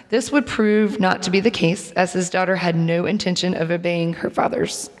 However, this would prove not to be the case, as his daughter had no intention of obeying her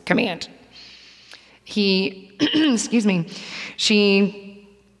father's command. She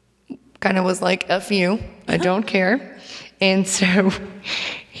kind of was like, F you, I don't care. And so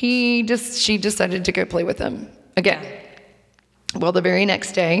she decided to go play with him again. Well, the very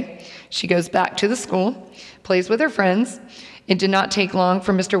next day, she goes back to the school, plays with her friends. It did not take long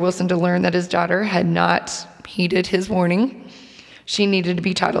for Mr. Wilson to learn that his daughter had not heeded his warning. She needed to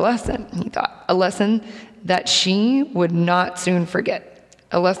be taught a lesson, he thought. A lesson that she would not soon forget.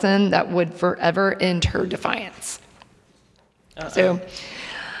 A lesson that would forever end her defiance. So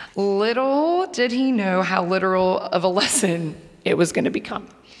little did he know how literal of a lesson it was going to become.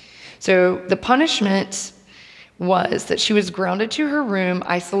 So the punishment was that she was grounded to her room,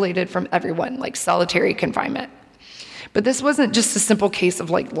 isolated from everyone, like solitary confinement. But this wasn't just a simple case of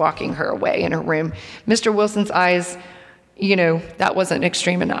like locking her away in her room. Mr. Wilson's eyes, that wasn't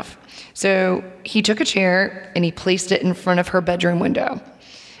extreme enough. So he took a chair and he placed it in front of her bedroom window,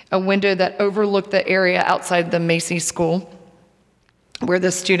 a window that overlooked the area outside the Macy's school where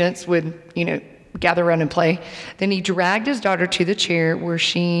the students would, gather around and play. Then he dragged his daughter to the chair where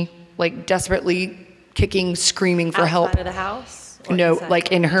she, like, desperately kicking, screaming for help. Outside of the house? No, inside?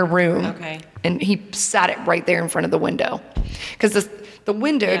 like in her room. Okay. And he sat it right there in front of the window. Because the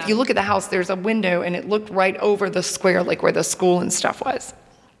window, if you look at the house, there's a window and it looked right over the square, like where the school and stuff was.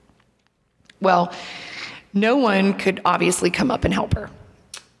 Well, no one could obviously come up and help her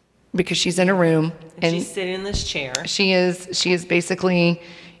because she's in a room. And she's sitting in this chair. She is basically,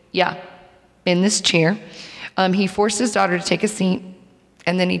 in this chair. He forced his daughter to take a seat,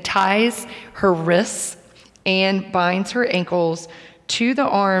 and then he ties her wrists and binds her ankles to the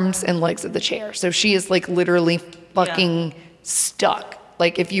arms and legs of the chair. So she is like literally fucking stuck,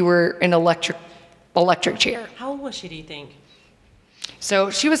 like if you were in an electric chair. How old was she, do you think? So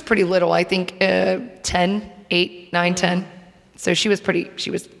she was pretty little, I think 10, 8, 9, 10. So she was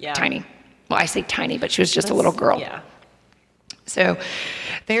tiny. Well, I say tiny, but she was just a little girl. Yeah. So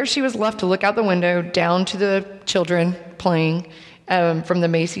there she was left to look out the window down to the children playing from the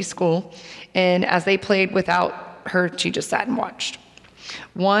Macy's school. And as they played without her, she just sat and watched.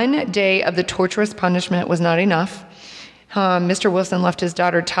 One day of the torturous punishment was not enough. Mr. Wilson left his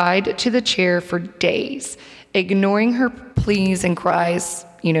daughter tied to the chair for days, ignoring her pleas and cries,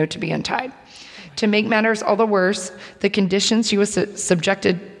 to be untied. To make matters all the worse, the conditions she was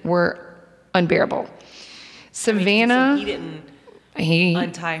subjected were unbearable. Savannah... So he didn't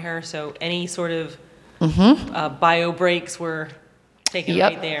untie her, so any sort of bio breaks were taken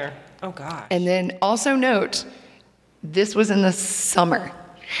right there. Oh, gosh. And then also note, this was in the summer.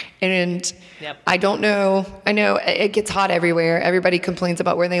 And I don't know, I know it gets hot everywhere. Everybody complains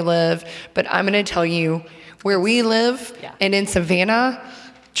about where they live. But I'm going to tell you, where we live and in Savannah,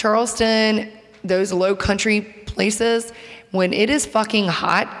 Charleston, those low country places, when it is fucking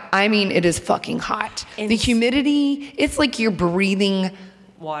hot, I mean it is fucking hot. And the humidity, it's like you're breathing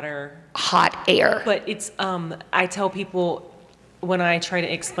water, hot air. But it's I tell people when I try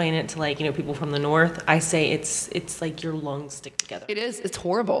to explain it to people from the north, I say it's like your lungs stick together. It is. It's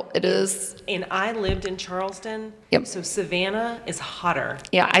horrible. It is. And I lived in Charleston. So Savannah is hotter.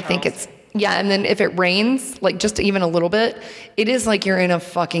 Yeah, I think it's and then if it rains, like just even a little bit, it is like you're in a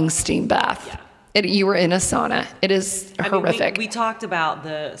fucking steam bath. Yeah. You were in a sauna. It is horrific. We talked about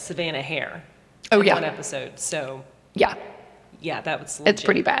the Savannah hair in one episode. So yeah, that was legit. It's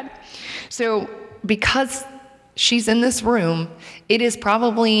pretty bad. So because she's in this room, it is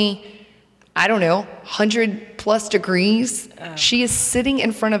probably, 100+ degrees. She is sitting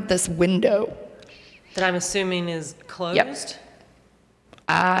in front of this window. That I'm assuming is closed? Yep.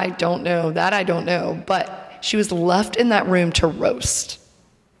 I don't know. That I don't know. But she was left in that room to roast.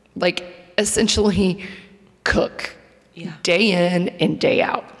 Like, essentially cook day in and day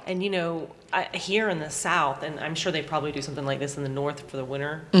out. And here in the South, and I'm sure they probably do something like this in the North for the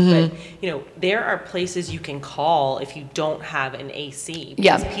winter, but there are places you can call if you don't have an AC.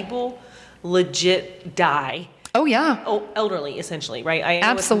 Because people legit die. Oh yeah. Oh, elderly essentially, right? I know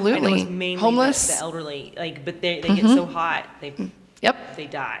Absolutely. It's mainly homeless. The elderly, but they get so hot they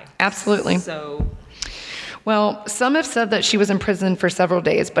die. Absolutely. So. Well, some have said that she was in prison for several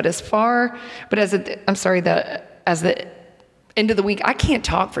days, but as the end of the week, I can't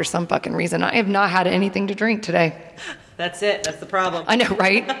talk for some fucking reason. I have not had anything to drink today. That's it. That's the problem. I know,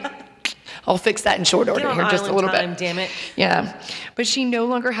 right? I'll fix that in short order here, just a little bit. Damn it. Yeah, but she no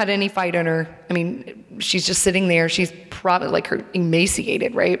longer had any fight in her. I mean, she's just sitting there. She's probably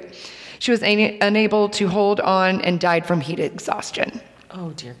emaciated, right? She was unable to hold on and died from heat exhaustion.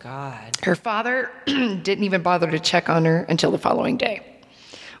 Oh, dear God. Her father didn't even bother to check on her until the following day.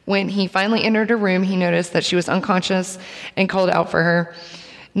 When he finally entered her room, he noticed that she was unconscious and called out for her.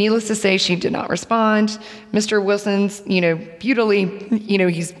 Needless to say, she did not respond. Mr. Wilson's, futilely,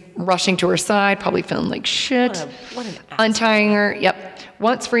 he's rushing to her side, probably feeling like shit. What an asshole. Untying her,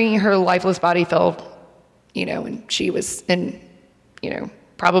 Once freeing her lifeless body fell, and she was in,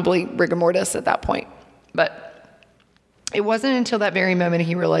 probably rigor mortis at that point. But it wasn't until that very moment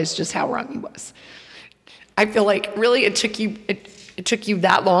he realized just how wrong he was. I feel like really it it took you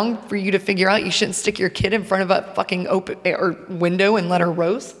that long for you to figure out you shouldn't stick your kid in front of a fucking open or window and let her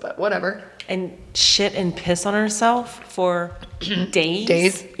roast, but whatever. And shit and piss on herself for days.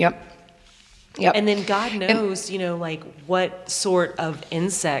 Days, yep. Yep. And then God knows, like what sort of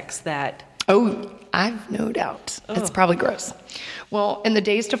insects that. Oh, I've no doubt. It's probably gross. Well, in the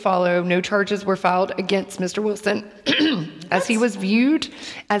days to follow, no charges were filed against Mr. Wilson as he was viewed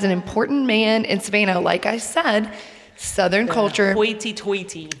as an important man in Savannah. Like I said, Southern culture.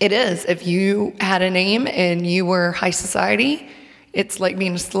 Hoity-toity. It is. If you had a name and you were high society, it's like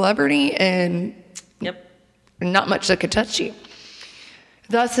being a celebrity and not much that could touch you.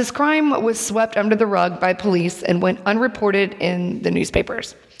 Thus, his crime was swept under the rug by police and went unreported in the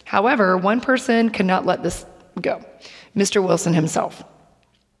newspapers. However, one person could not let this go, Mr. Wilson himself.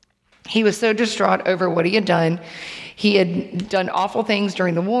 He was so distraught over what he had done. He had done awful things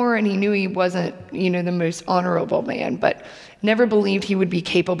during the war, and he knew he wasn't, the most honorable man, but never believed he would be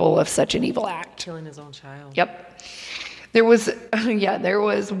capable of such an evil act. Killing his own child. Yep. There was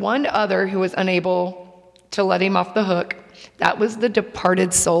one other who was unable to let him off the hook. That was the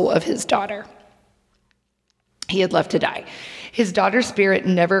departed soul of his daughter. He had left to die. His daughter's spirit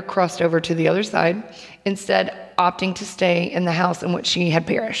never crossed over to the other side, instead opting to stay in the house in which she had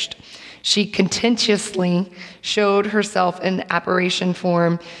perished. She contentiously showed herself in apparition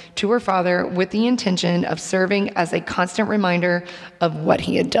form to her father with the intention of serving as a constant reminder of what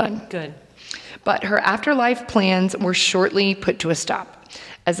he had done. Good. But her afterlife plans were shortly put to a stop,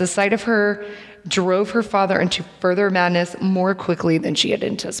 as the sight of her drove her father into further madness more quickly than she had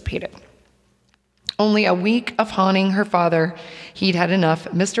anticipated. Only a week of haunting her father, he'd had enough.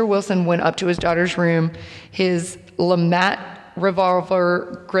 Mr. Wilson went up to his daughter's room, his Lamat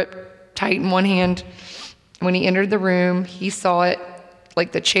revolver gripped tight in one hand. When he entered the room, he saw it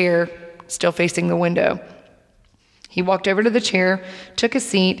like the chair still facing the window. He walked over to the chair, took a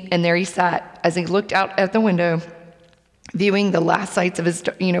seat, and there he sat as he looked out at the window, viewing the last sights of his,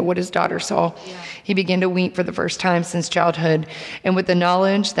 what his daughter saw. Yeah. He began to weep for the first time since childhood, and with the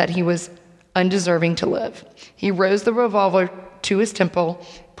knowledge that he was undeserving to live. He raised the revolver to his temple,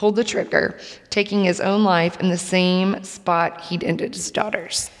 pulled the trigger, taking his own life in the same spot he'd ended his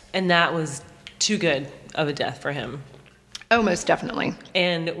daughter's. And that was too good of a death for him. Oh, most definitely.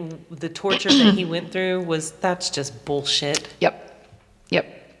 And the torture that he went through that's just bullshit. Yep.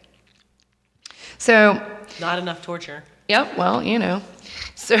 So. Not enough torture. Yep. Well,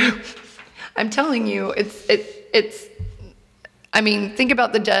 So, I'm telling you, it's. I mean, think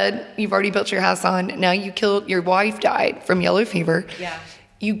about the dead you've already built your house on. Now your wife died from yellow fever. Yeah.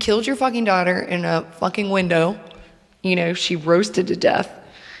 You killed your fucking daughter in a fucking window. She roasted to death.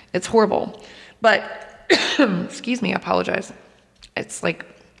 It's horrible. But, excuse me, I apologize. It's like,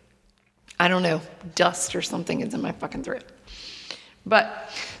 I don't know, dust or something is in my fucking throat. But,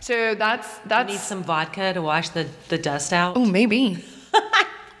 so that's. You need some vodka to wash the dust out? Oh, maybe.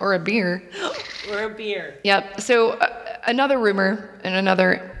 Or a beer. Or a beer. Yep. So, another rumor and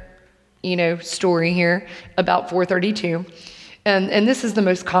another, story here about 432. And this is the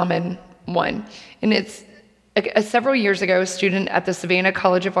most common one. And it's several years ago, a student at the Savannah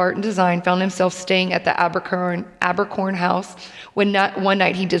College of Art and Design found himself staying at the Abercorn house when one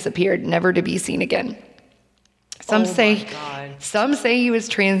night he disappeared, never to be seen again. Some say he was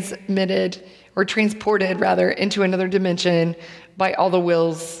transported into another dimension by all the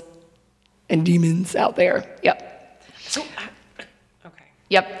wills and demons out there. Yep. So, okay.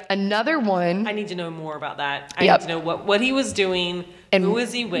 Yep. Another one. I need to know more about that. I need to know what he was doing. And who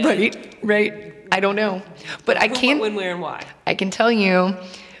was he with? Right. I don't know, but I can't. When, where, and why? I can tell you.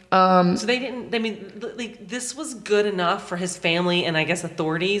 So they didn't. I mean, like this was good enough for his family and I guess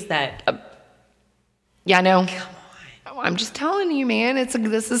authorities that. Yeah, I know. Come on. I'm just telling you, man.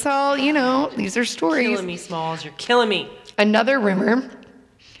 This is all These are stories. You're killing me, Smalls. You're killing me. Another rumor,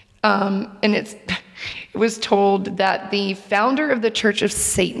 and it was told that the founder of the Church of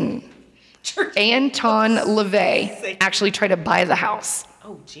Satan, Anton LaVey, actually tried to buy the house.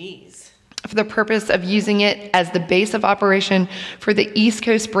 Oh, geez. For the purpose of using it as the base of operation for the East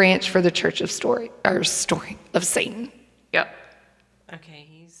Coast branch for the Church of Story of Satan. Yep. Okay,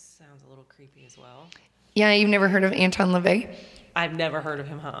 he sounds a little creepy as well. Yeah, you've never heard of Anton LaVey? I've never heard of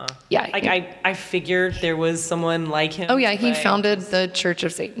him, Yeah. Like, I figured there was someone like him. Oh, yeah, he founded the Church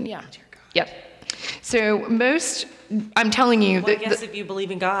of Satan, yeah. Oh, dear God. Yep. So I'm telling you. Well, I guess if you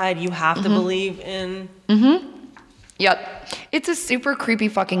believe in God, you have to believe in... Mm-hmm. Yep. It's a super creepy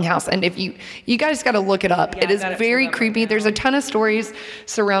fucking house. And if you guys got to look it up. Yeah, it is very creepy. There's a ton of stories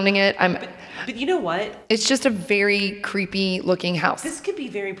surrounding it. But you know what? It's just a very creepy looking house. This could be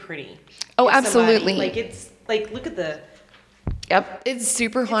very pretty. Oh, absolutely. It's like, look at Yep. It's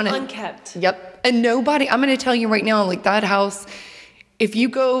super haunted. Unkept. Yep. And nobody, I'm going to tell you right now, like that house, if you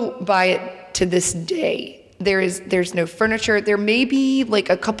go by it to this day, there's no furniture. There may be like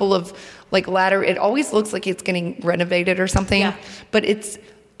a couple of like ladder. It always looks like it's getting renovated or something, Yeah. but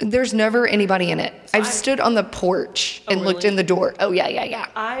there's never anybody in it. I've stood on the porch and looked really? in the door. Oh yeah.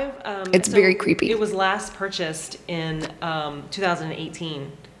 It's very creepy. It was last purchased in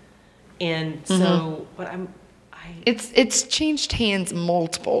 2018, and so but It's changed hands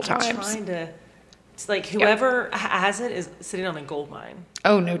multiple times. I'm trying to. It's like whoever has it is sitting on a gold mine.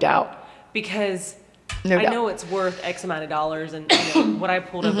 Oh, no doubt. Because No I doubt. know it's worth X amount of dollars, and you know, what I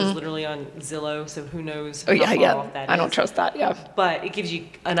pulled up is literally on Zillow, so who knows Oh how yeah, far yeah. off that I don't is. trust that. Yeah. But it gives you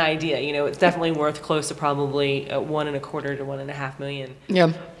an idea. You know, it's definitely worth close to probably $1.25 to $1.5 million.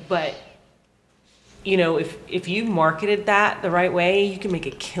 Yeah. But you know, if you marketed that the right way, you can make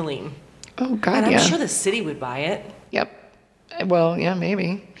a killing. Oh God, And I'm yeah. sure the city would buy it. Yep. Well, yeah,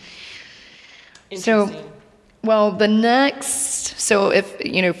 maybe. Interesting. Well, the next, so if,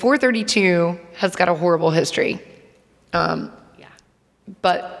 432 has got a horrible history. Yeah.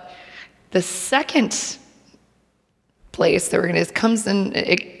 But the second place that we're going to, comes in,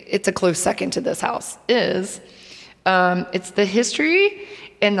 it's a close second to this house, is it's the history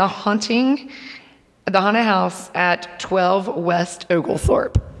and the haunted house at 12 West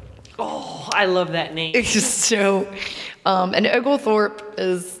Oglethorpe. Oh, I love that name. It's just so, and Oglethorpe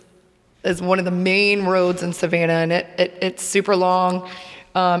is one of the main roads in Savannah, and it's super long.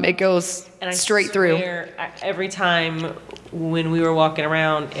 It goes And I straight through. Every time when we were walking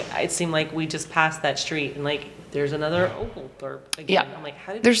around, it seemed like we just passed that street, and like there's another Oglethorpe again. Yeah. I'm like,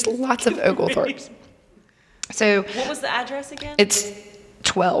 how did There's lots of Oglethorpes. So What was the address again? it's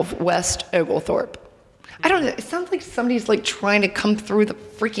 12 West Oglethorpe. I don't know. It sounds like somebody's like trying to come through the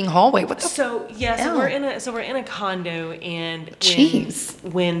freaking hallway. What the? So yeah, so hell? we're in a condo, and Jeez.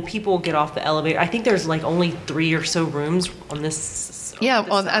 when people get off the elevator, I think there's like only 3 or so rooms on this. Yeah,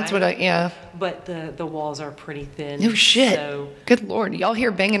 this well, that's what side, yeah. But the walls are pretty thin. No shit. So, Good Lord. Y'all hear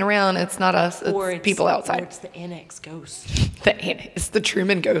banging around. It's not us. It's people Or outside. it's the annex ghost. It's the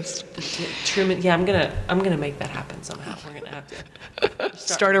Truman ghost. Truman. Yeah, I'm gonna make that happen somehow. We're gonna have to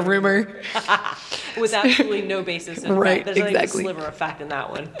Start a rumor. with absolutely no basis in Right, fact. There's not even a exactly. sliver of fact in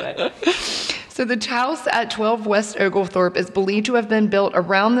that one. But So the house at 12 West Oglethorpe is believed to have been built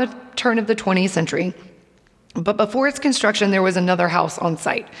around the turn of the 20th century. But before its construction, there was another house on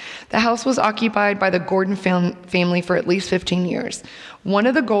site. The house was occupied by the Gordon family for at least 15 years. One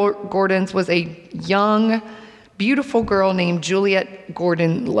of the Gordons was a young, beautiful girl named Juliet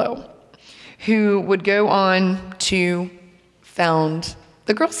Gordon Lowe, who would go on to found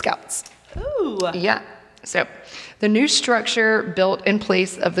the Girl Scouts. ooh, Yeah. So the new structure built in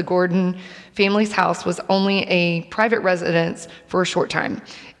place of the Gordon family's house was only a private residence for a short time.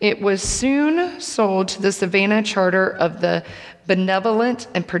 It was soon sold to the Savannah Charter of the Benevolent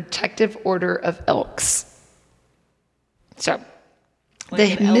and Protective Order of Elks. So,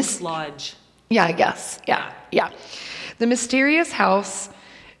 like an Elks Lodge. yeah, I guess. Yeah. The mysterious house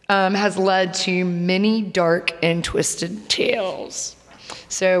has led to many dark and twisted tales.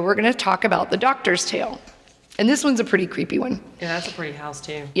 So we're going to talk about the Doctor's Tale. And this one's a pretty creepy one. Yeah, that's a pretty house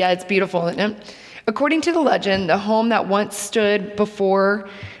too. Yeah, it's beautiful, isn't it? According to the legend, the home that once stood before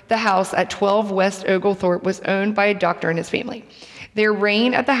the house at 12 West Oglethorpe was owned by a doctor and his family. Their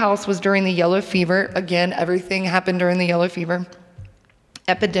reign at the house was during the yellow fever. Again, everything happened during the yellow fever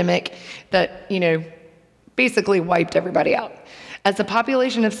epidemic that, basically wiped everybody out. As the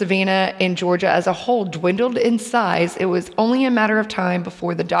population of Savannah and Georgia as a whole dwindled in size, it was only a matter of time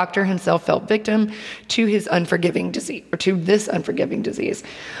before the doctor himself fell victim to his unforgiving disease, or to this unforgiving disease.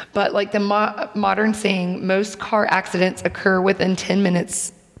 But like the modern saying, most car accidents occur within 10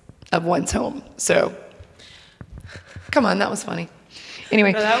 minutes of one's home. So, come on, that was funny.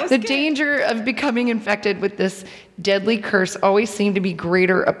 Anyway, That was the good. danger of becoming infected with this deadly curse always seemed to be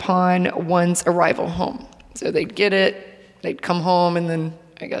greater upon one's arrival home. So they'd get it, they'd come home, and then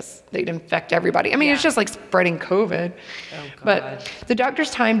I guess they'd infect everybody. I mean, it's Yeah. just like spreading COVID. Oh, God. But the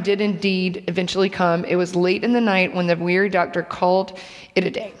doctor's time did indeed eventually come. It was late in the night when the weary doctor called it a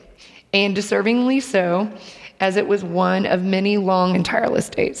day. And deservingly so, as it was one of many long and tireless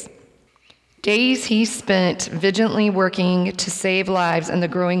days. Days he spent vigilantly working to save lives in the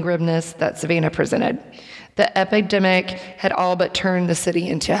growing grimness that Savannah presented. The epidemic had all but turned the city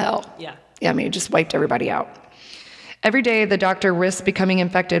into hell. Yeah. I mean, it just wiped everybody out. Every day, the doctor risked becoming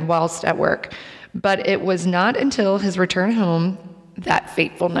infected whilst at work, but it was not until his return home that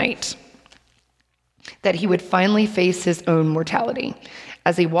fateful night that he would finally face his own mortality.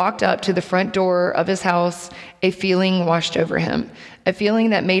 As he walked up to the front door of his house, a feeling washed over him, a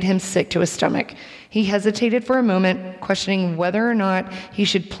feeling that made him sick to his stomach. He hesitated for a moment, questioning whether or not he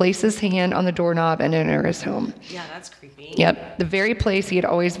should place his hand on the doorknob and enter his home. Yeah, that's creepy. Yep, the very place he had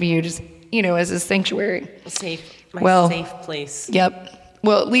always viewed as, as his sanctuary. Safe place. Yep.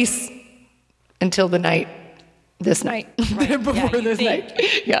 Well, at least until this night, Right. before this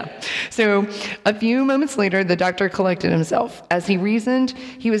night. Yeah. So a few moments later, the doctor collected himself. As he reasoned,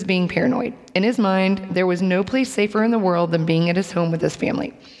 he was being paranoid. In his mind, there was no place safer in the world than being at his home with his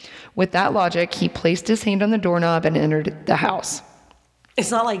family. With that logic, he placed his hand on the doorknob and entered the house.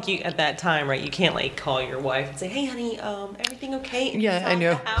 It's not like you at that time, right? You can't call your wife and say, "Hey, honey, everything okay?" Yeah, I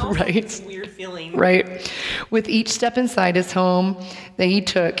know. The house? Right. It's a weird feeling. Right. With each step inside his home that he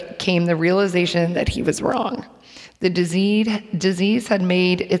took came the realization that he was wrong. The disease had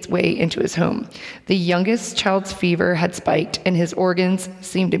made its way into his home. The youngest child's fever had spiked, and his organs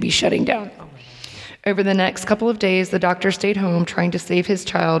seemed to be shutting down. Over the next couple of days, the doctor stayed home trying to save his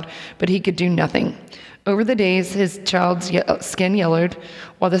child, but he could do nothing. Over the days, his child's skin yellowed,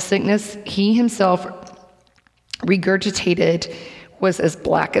 while the sickness he himself regurgitated was as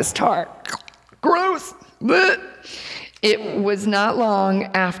black as tar. Gross! Blech. It was not long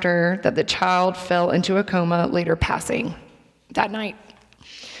after that the child fell into a coma, later passing that night.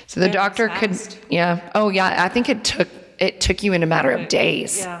 So the doctor could, I think it took you in a matter of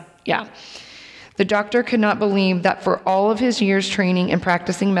days. Yeah. The doctor could not believe that for all of his years training and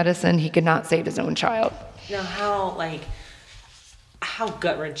practicing medicine, he could not save his own child. Now, how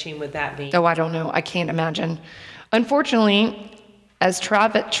gut-wrenching would that be? Oh, I don't know. I can't imagine. Unfortunately, as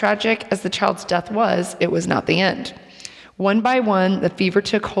tragic as the child's death was, it was not the end. One by one, the fever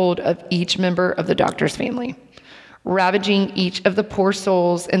took hold of each member of the doctor's family, ravaging each of the poor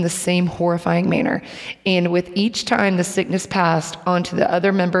souls in the same horrifying manner. And with each time the sickness passed on to the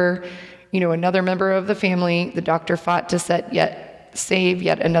other member, another member of the family, the doctor fought to save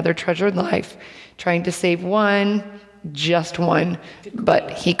yet another treasured life, trying to save one, just one, but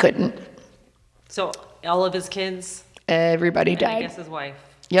he couldn't. So all of his kids? Everybody died. I guess his wife.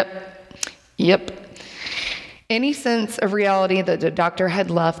 Yep. Any sense of reality that the doctor had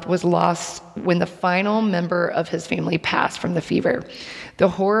left was lost when the final member of his family passed from the fever. The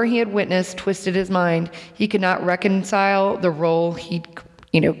horror he had witnessed twisted his mind. He could not reconcile the role he'd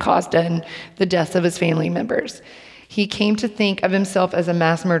caused in the deaths of his family members. He came to think of himself as a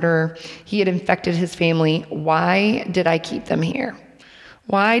mass murderer. He had infected his family. Why did I keep them here?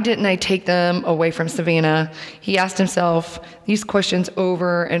 Why didn't I take them away from Savannah? He asked himself these questions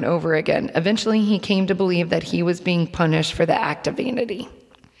over and over again. Eventually, he came to believe that he was being punished for the act of vanity.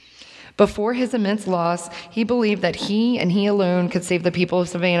 Before his immense loss, he believed that he and he alone could save the people of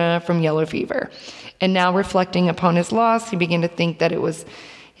Savannah from yellow fever. And now, reflecting upon his loss, he began to think that it was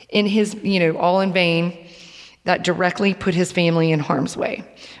in his, all in vain, that directly put his family in harm's way.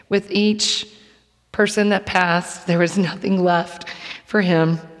 With each person that passed, there was nothing left for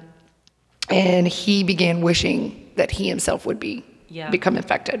him, and he began wishing that he himself would become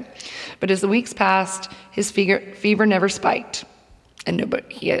infected. But as the weeks passed, his fever never spiked, and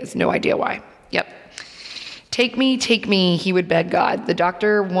he has no idea why. Yep. Take me, he would beg God. The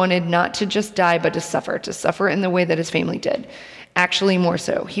doctor wanted not to just die, but to suffer in the way that his family did. Actually, more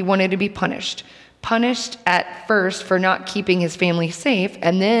so. He wanted to be punished. Punished at first for not keeping his family safe,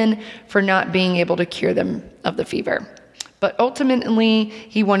 and then for not being able to cure them of the fever. But ultimately,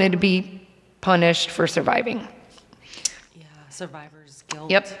 he wanted to be punished for surviving. Yeah, survivor's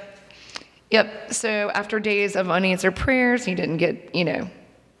guilt. Yep. So after days of unanswered prayers, he didn't get,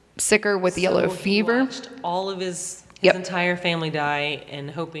 sicker with yellow fever. He watched all of his entire family die and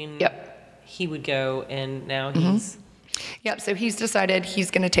hoping he would go, and now he's... So he's decided he's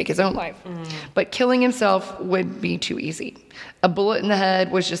going to take his own life. But killing himself would be too easy. A bullet in the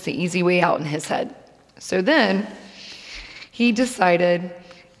head was just the easy way out in his head. So then he decided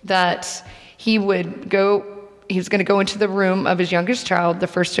that he was going to go into the room of his youngest child, the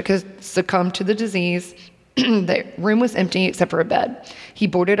first to succumb to the disease. The room was empty except for a bed. He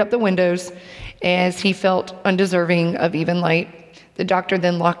boarded up the windows as he felt undeserving of even light. The doctor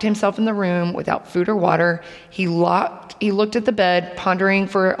then locked himself in the room without food or water. He looked at the bed, pondering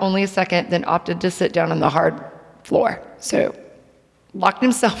for only a second, then opted to sit down on the hard floor. So locked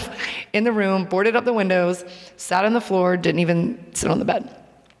himself in the room, boarded up the windows, sat on the floor, didn't even sit on the bed.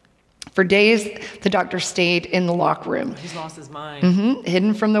 For days, the doctor stayed in the locked room. He's lost his mind.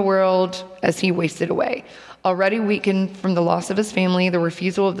 Hidden from the world as he wasted away. Already weakened from the loss of his family, the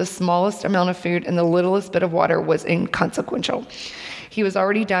refusal of the smallest amount of food and the littlest bit of water was inconsequential. He was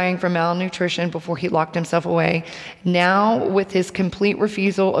already dying from malnutrition before he locked himself away. Now, with his complete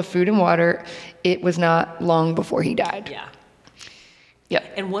refusal of food and water, it was not long before he died. Yeah.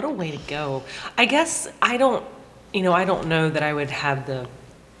 Yep. And what a way to go. I guess I don't know that I would have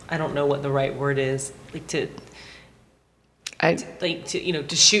I don't know what the right word is, like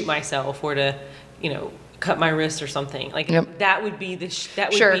to shoot myself or to, cut my wrist or something. Like that would be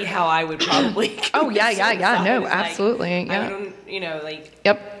that would be how I would probably. Oh yeah. No, absolutely. Yeah. I don't,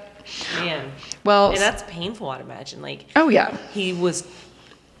 Yep. Man. Well, and that's painful, I'd imagine. Like, oh yeah. He was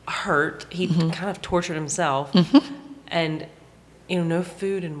hurt. He kind of tortured himself, and no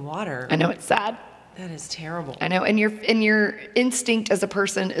food and water. I know, it's sad. That is terrible. I know, and your instinct as a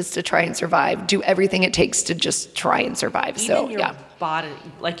person is to try and survive. Do everything it takes to just try and survive. Even your body,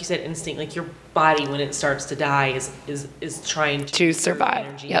 like you said, instinct. Like your body, when it starts to die, is trying to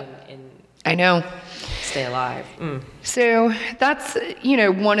survive. Yep. And I know. Stay alive. So that's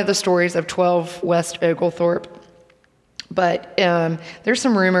one of the stories of 12 West Oglethorpe. But there's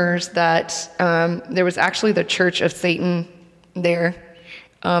some rumors that there was actually the Church of Satan there,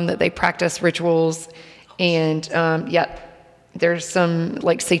 that they practice rituals, and there's some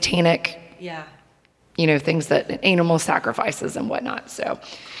like satanic, things that animal sacrifices and whatnot. So,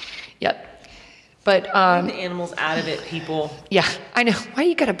 yep. But get the animals out of it, people. Yeah, I know. Why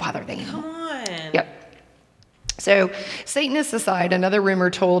you gotta bother the animal? Come on. Yep. So, Satanists aside, another rumor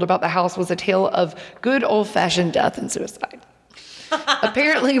told about the house was a tale of good old-fashioned death and suicide.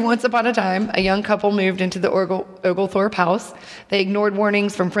 Apparently, once upon a time, a young couple moved into the Oglethorpe house. They ignored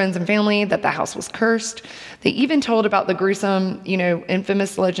warnings from friends and family that the house was cursed. They even told about the gruesome,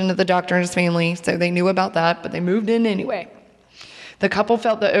 infamous legend of the doctor and his family, so they knew about that, but they moved in anyway. The couple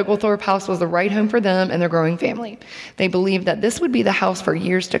felt the Oglethorpe house was the right home for them and their growing family. They believed that this would be the house for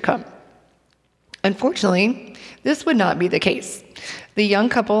years to come. Unfortunately, this would not be the case. The young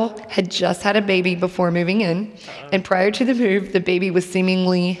couple had just had a baby before moving in, and prior to the move, the baby was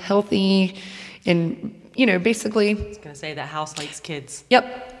seemingly healthy and, basically... I was going to say that house likes kids.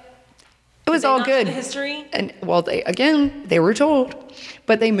 Yep. It was all good. The history? And, well, they were told,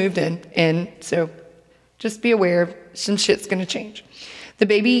 but they moved in, and so just be aware, some shit's going to change. The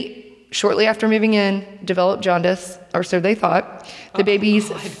baby... Shortly after moving in, developed jaundice, or so they thought. The baby's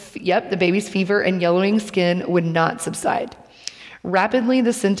fever and yellowing skin would not subside. Rapidly,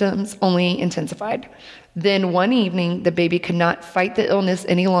 the symptoms only intensified. Then one evening, the baby could not fight the illness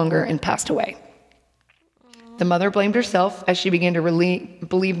any longer and passed away. The mother blamed herself as she began to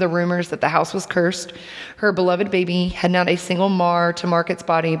believe the rumors that the house was cursed. Her beloved baby had not a single mar to mark its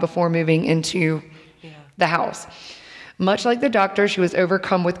body before moving into the house. Much like the doctor, she was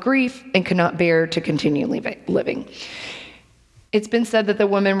overcome with grief and could not bear to continue living. It's been said that the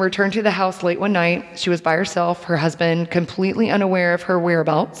woman returned to the house late one night. She was by herself, her husband completely unaware of her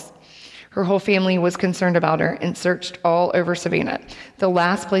whereabouts. Her whole family was concerned about her and searched all over Savannah. The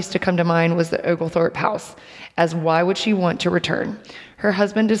last place to come to mind was the Oglethorpe house, as why would she want to return? Her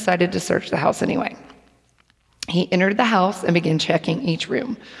husband decided to search the house anyway. He entered the house and began checking each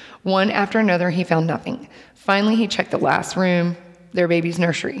room. One after another, he found nothing. Finally, he checked the last room, their baby's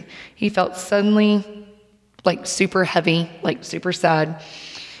nursery. He felt suddenly super heavy, super sad.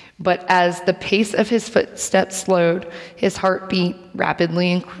 But as the pace of his footsteps slowed, his heartbeat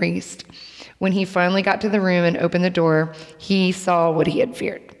rapidly increased. When he finally got to the room and opened the door, he saw what he had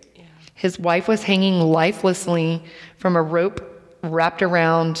feared. Yeah. His wife was hanging lifelessly from a rope wrapped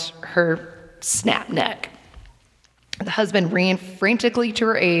around her snap neck. The husband ran frantically to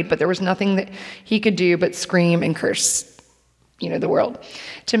her aid, but there was nothing that he could do but scream and curse, the world.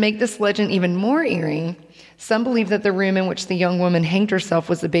 To make this legend even more eerie, some believe that the room in which the young woman hanged herself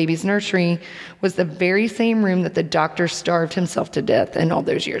was the baby's nursery, was the very same room that the doctor starved himself to death in all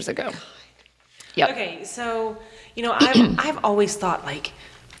those years ago. Yep. Okay, so, I've always thought,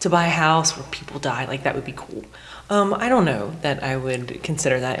 to buy a house where people die, that would be cool. I don't know that I would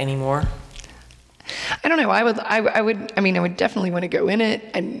consider that anymore. I don't know. I would definitely want to go in it.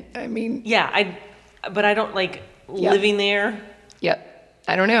 And yeah, but I don't like living there. Yep.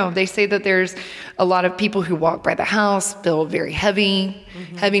 I don't know. They say that there's a lot of people who walk by the house feel very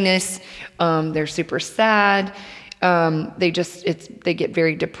heaviness. They're super sad. They get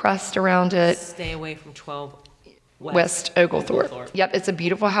very depressed around it. Stay away from 12 West Oglethorpe. Yep. It's a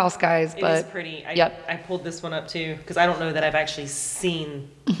beautiful house, guys. It is pretty. I pulled this one up too, because I don't know that I've actually seen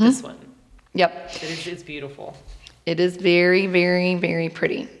this one. Yep. It's beautiful. It is very, very, very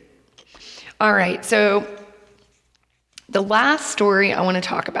pretty. All right. So the last story I want to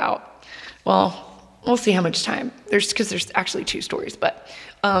talk about, well, we'll see how much time. There's actually two stories, but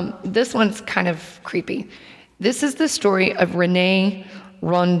this one's kind of creepy. This is the story of Renee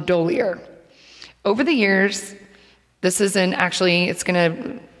Rondelier. Over the years, this is in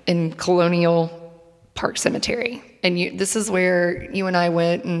Colonial Park Cemetery. And this is where you and I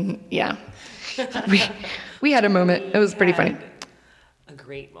went, and yeah, we had a moment. It was pretty funny. A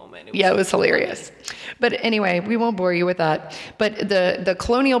great moment. It was hilarious. But anyway, we won't bore you with that. But the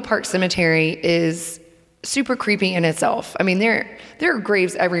Colonial Park Cemetery is super creepy in itself. I mean, there are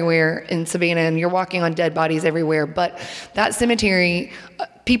graves everywhere in Savannah, and you're walking on dead bodies everywhere. But that cemetery,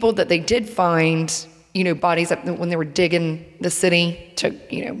 people that they did find, bodies up when they were digging the city to,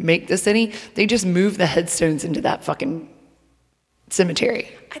 make the city, they just moved the headstones into that fucking cemetery.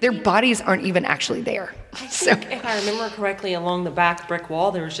 Their bodies aren't even actually there. So, if I remember correctly, along the back brick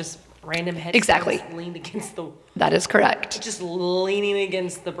wall, there was just random headstones exactly leaned against the. That is correct. Just leaning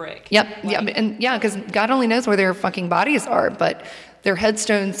against the brick. Yep. Because God only knows where their fucking bodies are, but their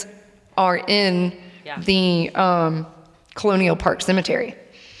headstones are in the Colonial Park Cemetery.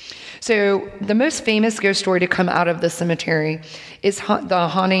 So the most famous ghost story to come out of the cemetery is the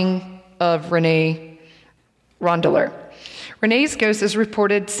haunting of Renee Rondelier. Renee's ghost is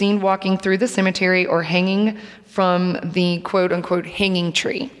reported seen walking through the cemetery or hanging from the quote-unquote hanging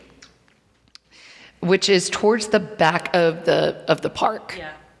tree, which is towards the back of the park.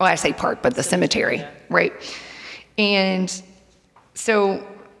 Yeah. Well, I say park, but the cemetery, right? And so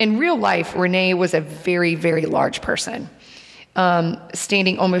in real life, Renee was a very, very large person.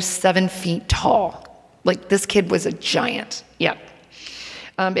 Standing almost 7 feet tall. Like, this kid was a giant. Yep.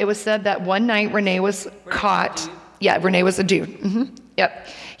 It was said that one night Renee was caught. Yeah, Renee was a dude. Mm-hmm. Yep.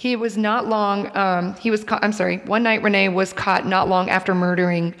 He was not long. One night Renee was caught not long after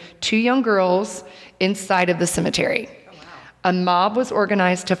murdering 2 young girls inside of the cemetery. Oh, wow. A mob was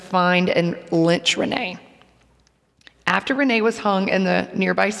organized to find and lynch Renee. After Renee was hung in the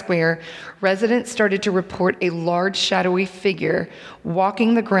nearby square, residents started to report a large shadowy figure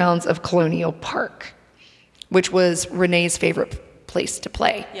walking the grounds of Colonial Park, which was Renee's favorite place to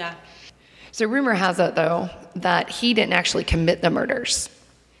play. Yeah. So rumor has it, though, that he didn't actually commit the murders.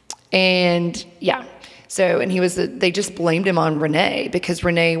 And yeah, they just blamed him on Renee because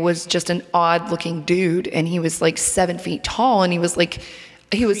Renee was just an odd looking dude, and he was like 7 feet tall, and he was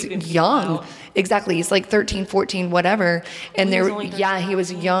young. Out. Exactly. He's like 13, 14, whatever. And he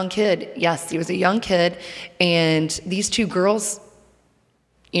was a young kid. Yes, he was a young kid. And these 2 girls,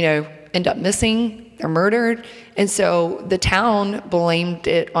 end up missing. They're murdered. And so the town blamed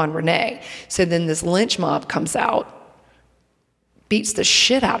it on Renee. So then this lynch mob comes out, beats the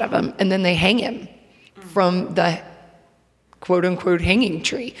shit out of him, and then they hang him from the quote-unquote hanging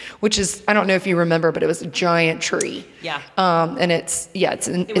tree, which is, I don't know if you remember, but it was a giant tree. Yeah. And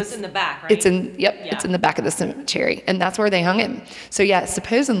it was in the back, right? It's in the back of the cemetery, and that's where they hung him. So yeah,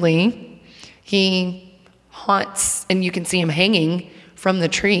 supposedly he haunts, and you can see him hanging from the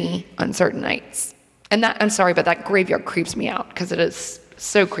tree on certain nights. And I'm sorry, but that graveyard creeps me out because it is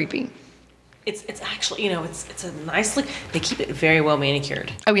so creepy. It's actually, it's a nice look. They keep it very well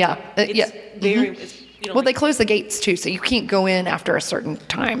manicured. Oh yeah. It's very, mm-hmm. They close the gates too, so you can't go in after a certain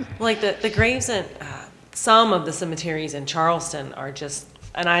time. Like the graves in some of the cemeteries in Charleston are just,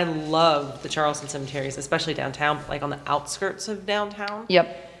 and I love the Charleston cemeteries, especially downtown, like on the outskirts of downtown.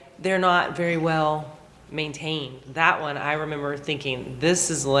 Yep. They're not very well maintained. That one, I remember thinking,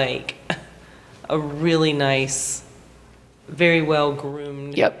 this is like a really nice, very well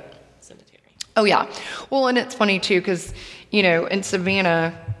groomed cemetery. Oh yeah. Well, and it's funny too, because, in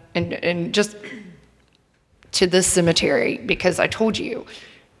Savannah and just to this cemetery, because I told you,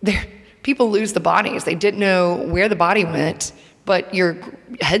 people lose the bodies. They didn't know where the body went, but your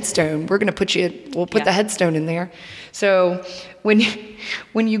headstone, we'll put the headstone in there. So when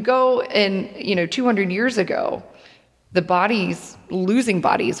you go and, 200 years ago, losing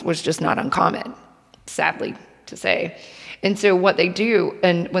bodies was just not uncommon, sadly to say. And so what they do,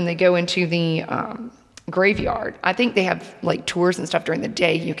 and when they go into the graveyard, I think they have like tours and stuff during the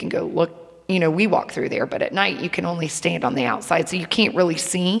day. You can go look. We walk through there, but at night you can only stand on the outside, so you can't really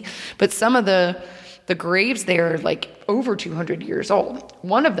see. But some of the graves there are like over 200 years old.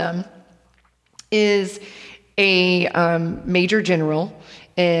 One of them is a major general,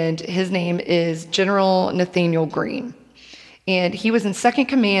 and his name is General Nathaniel Greene. And he was in second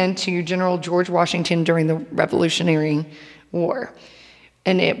command to General George Washington during the Revolutionary War.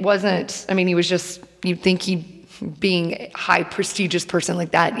 And it wasn't, he was just, you'd think being a high prestigious person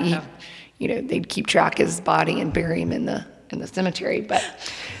like that, they'd keep track of his body and bury him in the cemetery. But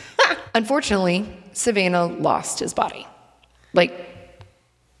unfortunately, Savannah lost his body. Like,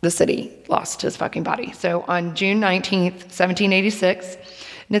 the city lost his fucking body. So on June 19th, 1786,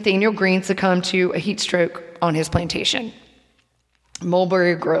 Nathaniel Green succumbed to a heat stroke on his plantation,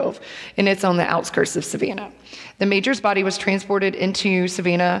 Mulberry Grove, and it's on the outskirts of Savannah. The major's body was transported into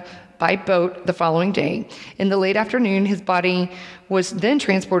Savannah by boat the following day. In the late afternoon, his body was then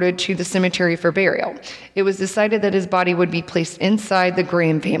transported to the cemetery for burial. It was decided that his body would be placed inside the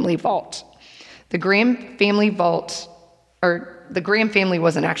Graham family vault. The Graham family vault, or the Graham family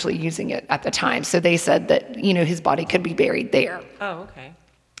wasn't actually using it at the time, so they said that, his body could be buried there. Oh, okay.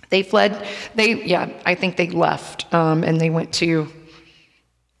 They fled. I think they left, and they went to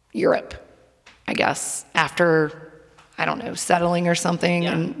Europe, I guess, after, I don't know, settling or something.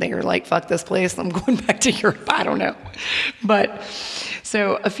 Yeah. And they were like, fuck this place, I'm going back to Europe. I don't know. But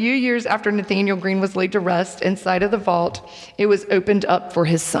so a few years after Nathaniel Green was laid to rest inside of the vault, it was opened up for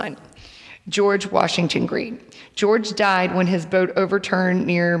his son, George Washington Green. George died when his boat overturned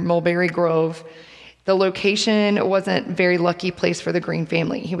near Mulberry Grove. The location wasn't a very lucky place for the Green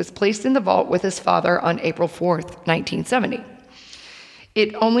family. He was placed in the vault with his father on April 4th, 1970.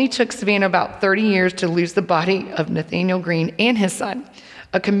 It only took Savannah about 30 years to lose the body of Nathaniel Green and his son.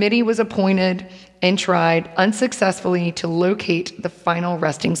 A committee was appointed and tried unsuccessfully to locate the final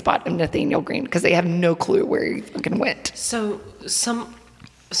resting spot of Nathaniel Green because they have no clue where he fucking went. So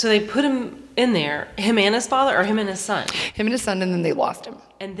they put him in there, him and his father, or him and his son? Him and his son, and then they lost him.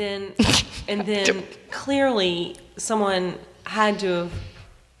 And then clearly someone had to have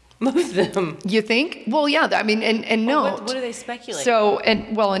moved them. You think? Well, yeah. I mean, and no. What do they speculate? So,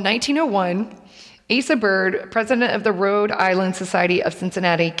 in 1901, Asa Bird, president of the Rhode Island Society of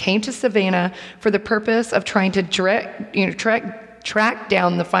Cincinnati, came to Savannah for the purpose of trying to track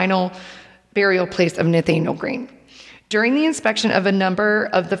down the final burial place of Nathaniel Green. During the inspection of a number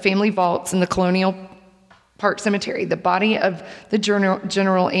of the family vaults in the Colonial Park Cemetery, the body of the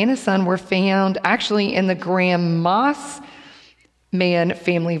general and his son were found actually in the Graham Moss Man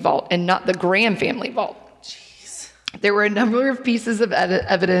family vault and not the Graham family vault. Jeez. There were a number of pieces of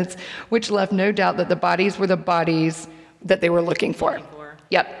evidence which left no doubt that the bodies were the bodies that they were looking for.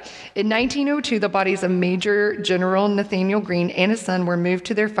 Yep. In 1902, the bodies of Major General Nathaniel Green and his son were moved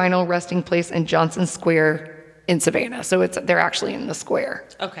to their final resting place in Johnson Square in Savannah. So they're actually in the square.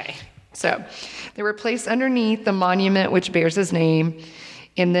 Okay. So they were placed underneath the monument which bears his name.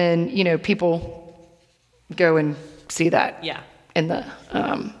 And then, people go and see that. Yeah. In the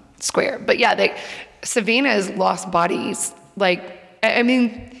square. But yeah, Savannah has lost bodies. The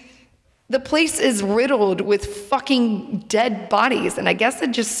place is riddled with fucking dead bodies. And I guess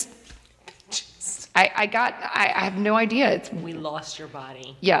it just, I have no idea. We lost your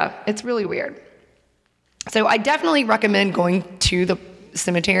body. Yeah, it's really weird. So I definitely recommend going to the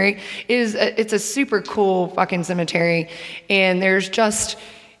cemetery. It's a super cool fucking cemetery. And there's just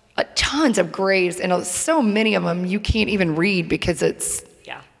tons of graves, and so many of them you can't even read because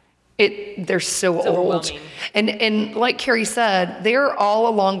they're so old. And like Carrie said, they're all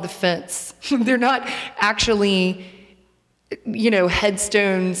along the fence. They're not actually,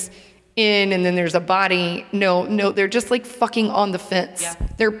 headstones in, and then there's a body. No, they're just like fucking on the fence. Yeah.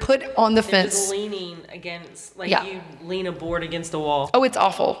 They're put on the fence. Just leaning against, you lean a board against a wall. Oh, it's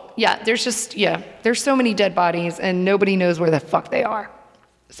awful. Yeah, there's so many dead bodies, and nobody knows where the fuck they are.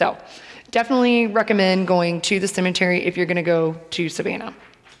 So definitely recommend going to the cemetery if you're going to go to Savannah.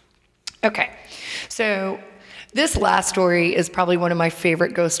 Okay. So this last story is probably one of my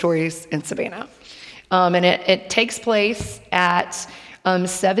favorite ghost stories in Savannah. And it takes place at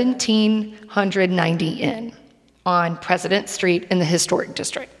 1790 Inn on President Street in the Historic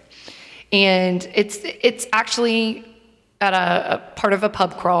District. And it's actually at a part of a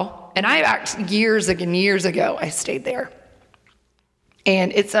pub crawl. And years ago, I stayed there.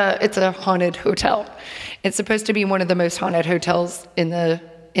 And it's a haunted hotel. It's supposed to be one of the most haunted hotels in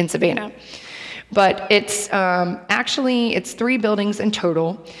Savannah. But it's it's 3 buildings in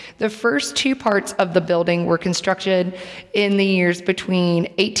total. The first 2 parts of the building were constructed in the years between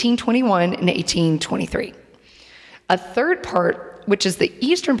 1821 and 1823. A third part, which is the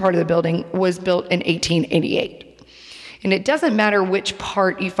eastern part of the building, was built in 1888. And it doesn't matter which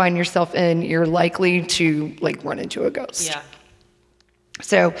part you find yourself in, you're likely to run into a ghost. Yeah.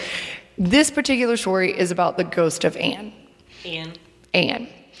 So this particular story is about the ghost of Anne. Anne.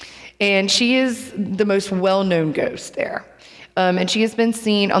 And she is the most well-known ghost there. And she has been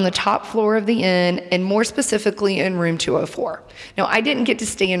seen on the top floor of the inn, and more specifically in room 204. Now, I didn't get to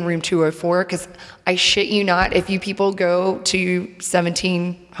stay in room 204 because I shit you not, if you people go to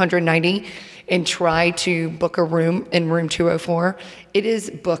 1790 and try to book a room in room 204, it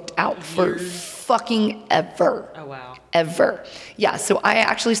is booked out for fucking ever. Oh, wow. Ever. Yeah, so I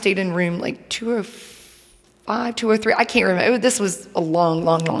actually stayed in room 205 205, 203. I can't remember. This was a long,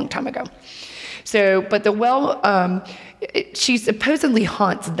 long, long time ago. So, but the well, she supposedly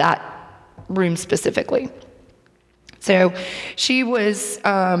haunts that room specifically. So she was,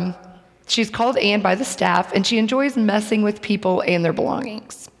 she's called Anne by the staff, and she enjoys messing with people and their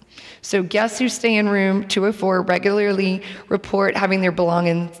belongings. So guests who stay in room 204 regularly report having their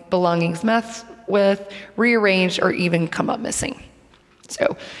belongings messed with, rearranged, or even come up missing.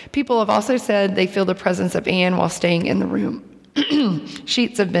 So people have also said they feel the presence of Anne while staying in the room.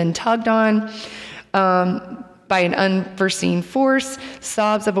 Sheets have been tugged on by an unforeseen force,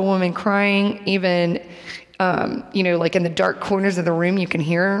 sobs of a woman crying, even, like in the dark corners of the room, you can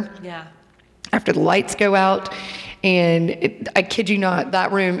hear her. Yeah. After the lights go out. And I kid you not,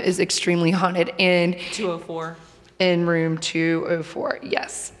 that room is extremely haunted. And 204. In room 204,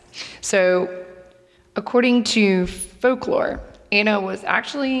 yes. So according to folklore, Anna was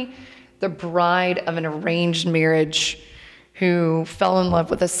actually the bride of an arranged marriage who fell in love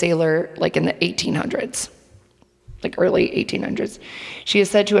with a sailor like in the 1800s, like early 1800s. She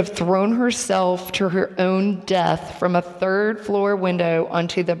is said to have thrown herself to her own death from a third-floor window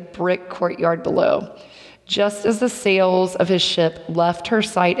onto the brick courtyard below, just as the sails of his ship left her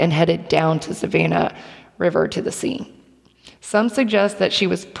sight and headed down to Savannah River to the sea. Some suggest that she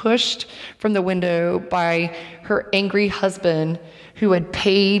was pushed from the window by her angry husband who had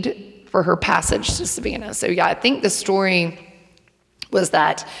paid for her passage to Savannah. So yeah, I think the story was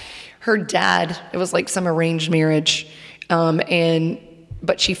that her dad, it was like some arranged marriage,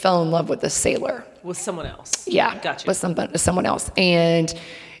 but she fell in love with a sailor. With someone else. Yeah, gotcha. With someone else. And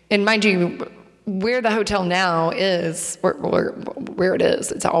mind you, where the hotel now is, where it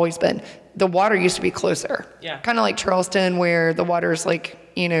is, it's always been, the water used to be closer. Yeah. Kind of like Charleston, where the water's like,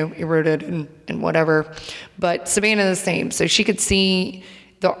 eroded and whatever. But Savannah is the same. So she could see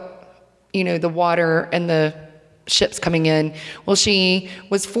the water and the ships coming in. Well, she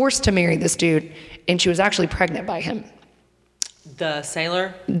was forced to marry this dude, and she was actually pregnant by him. The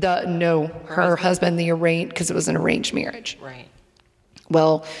sailor? Her husband, because it was an arranged marriage. Right.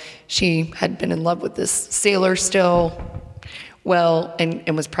 Well, she had been in love with this sailor still,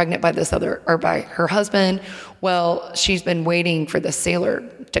 and was pregnant by by her husband. Well, she's been waiting for the sailor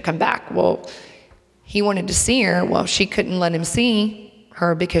to come back. Well, he wanted to see her. Well, she couldn't let him see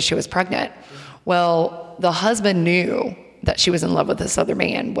her because she was pregnant. Well, the husband knew that she was in love with this other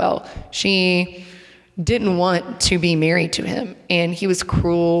man. Well, she didn't want to be married to him, and he was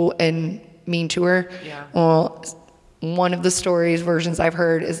cruel and mean to her. Yeah. Well, one of the versions I've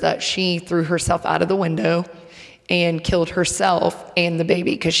heard is that she threw herself out of the window and killed herself and the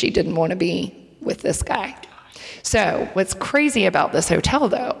baby because she didn't want to be with this guy. So what's crazy about this hotel,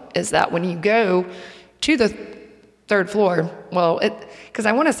 though, is that when you go to the third floor, because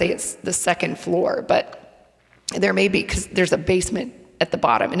I want to say it's the second floor, but there may be, because there's a basement at the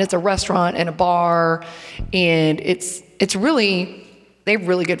bottom, and it's a restaurant and a bar, and it's really, they have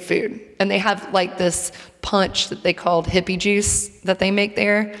really good food. And they have like this punch that they called hippie juice that they make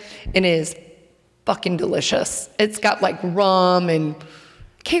there, and it is fucking delicious. It's got like rum, and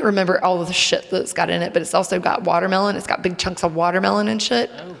I can't remember all of the shit that it's got in it, but it's also got watermelon. It's got big chunks of watermelon and shit.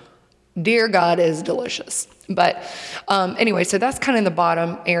 Oh. Dear God, it is delicious. But anyway, so that's kind of in the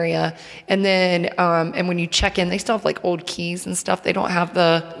bottom area. And then, and when you check in, they still have like old keys and stuff. They don't have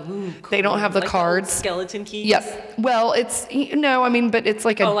cool. They don't have the like cards. Skeleton keys? Yep. Well, but it's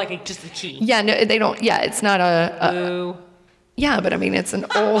like just a key. Yeah, no, they don't. Yeah, it's not Ooh. Yeah, but I mean, it's an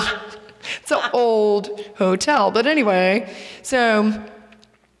old, it's an old hotel. But anyway,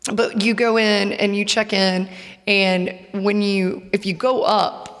 but you go in and you check in, and if you go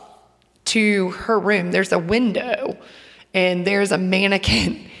up to her room, there's a window, and there's a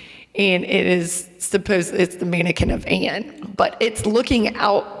mannequin, and it's the mannequin of Anne, but it's looking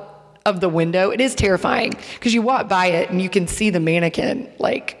out of the window. It is terrifying because you walk by it and you can see the mannequin,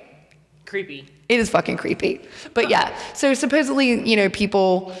 like creepy. It is fucking creepy. But yeah, so supposedly,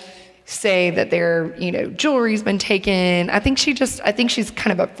 people say that their, jewelry's been taken. I think she's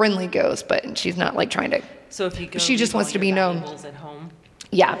kind of a friendly ghost, but she's not like trying to. So if you go, she just wants to be known. At home.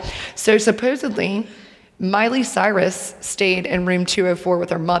 Yeah. So supposedly, Miley Cyrus stayed in room 204 with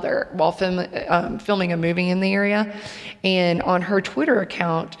her mother while filming a movie in the area. And on her Twitter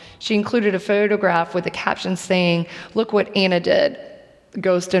account, she included a photograph with a caption saying, "Look what Anna did.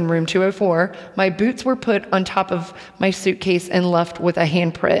 Ghost in room 204. My boots were put on top of my suitcase and left with a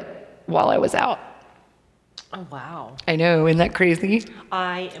handprint while I was out." Oh, wow. I know. Isn't that crazy?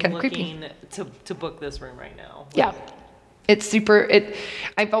 I am looking creepy. to book this room right now. Yeah. It's super,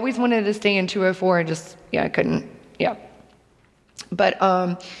 I've always wanted to stay in 204 and I couldn't, yeah.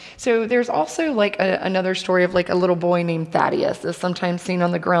 But so there's also like another story of like a little boy named Thaddeus is sometimes seen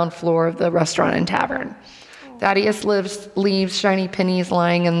on the ground floor of the restaurant and tavern. Thaddeus leaves shiny pennies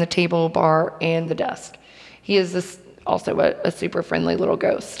lying on the table, bar, and the desk. He is also a super friendly little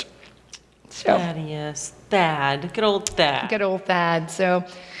ghost. So Thaddeus, Thad, good old Thad. good old Thad. So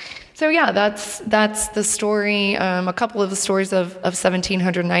yeah, that's the story. A couple of the stories of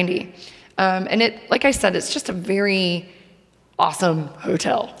 1790, and it, like I said, it's just a very awesome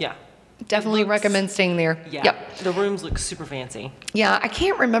hotel. Yeah. Definitely recommend staying there. Yeah. Yep. The rooms look super fancy. Yeah, I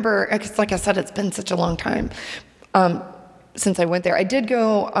can't remember, because like I said, it's been such a long time since I went there. I did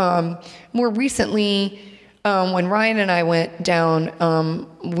go more recently when Ryan and I went down.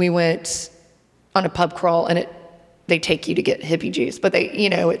 We went on a pub crawl, and they take you to get hippie juice, but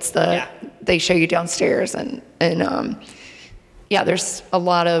they show you downstairs, and yeah, there's a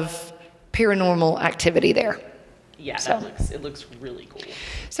lot of paranormal activity there. Yeah, it looks really cool.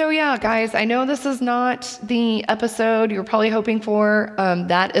 So yeah, guys, I know this is not the episode you're probably hoping for.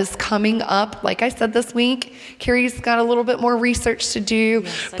 That is coming up, like I said, this week. Carrie's got a little bit more research to do,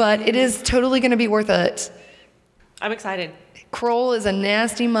 but it is totally going to be worth it. I'm excited. Kroll is a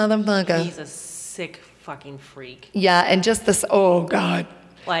nasty motherfucker. He's a sick fucking freak. Yeah, and just this, oh God.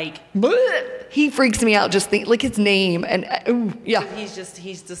 Like, he freaks me out just like his name, and yeah. He's just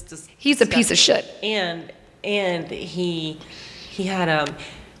He's a piece of shit. And he had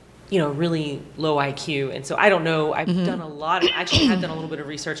really low IQ, and so I don't know. I've done actually have done a little bit of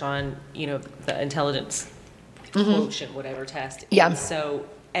research on the intelligence quotient, whatever test. Yeah. And so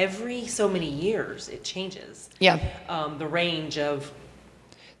every so many years it changes. Yeah. The range of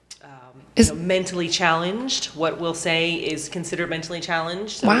mentally challenged. What we'll say is considered mentally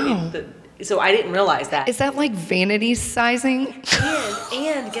challenged. So wow. So I didn't realize that. Is that like vanity sizing?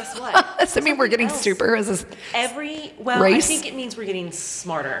 And guess what? Does it mean we're getting super as a race? I think it means we're getting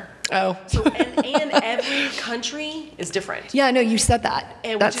smarter. Oh. So and every country is different. Yeah, no, you said that.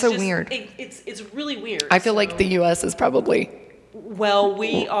 That's so weird. It's really weird. I feel like the U.S. is probably. Well,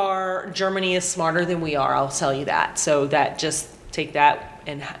 Germany is smarter than we are. I'll tell you that. So that just take that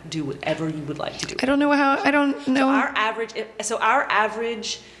and do whatever you would like to do. I don't know. Our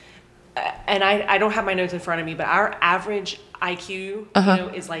average. And I don't have my notes in front of me, but our average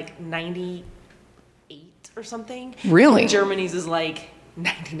IQ, is like 98 or something. Really? And Germany's is like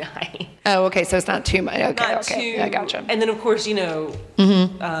 99. Oh, okay. So it's not too much. Okay. Too, I gotcha. And then of course,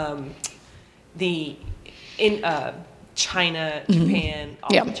 China, Japan,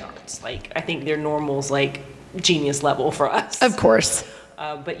 off the charts. Like I think their normal's like genius level for us. Of course.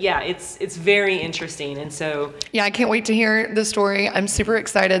 But yeah, it's very interesting, and so yeah, I can't wait to hear the story. I'm super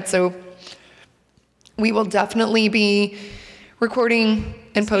excited. So we will definitely be recording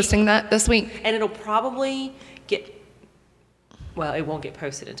and posting that this week, and it'll probably it won't get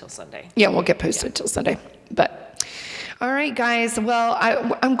posted until Sunday. Yeah, it won't get posted until Sunday. But all right, guys. Well,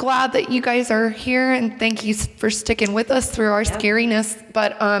 I'm glad that you guys are here, and thank you for sticking with us through our scariness.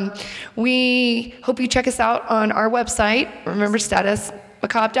 But we hope you check us out on our website. Remember,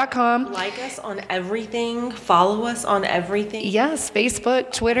 Macabre.com. Like us on everything. Follow us on everything. Yes,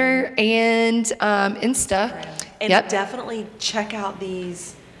 Facebook, Twitter, and Insta. And definitely check out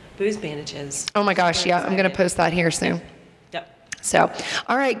these booze bandages. Oh my gosh, yeah, I'm going to post that here soon. Yep. So,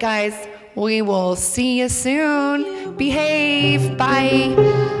 all right, guys, we will see you soon. Behave.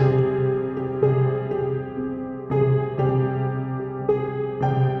 Bye.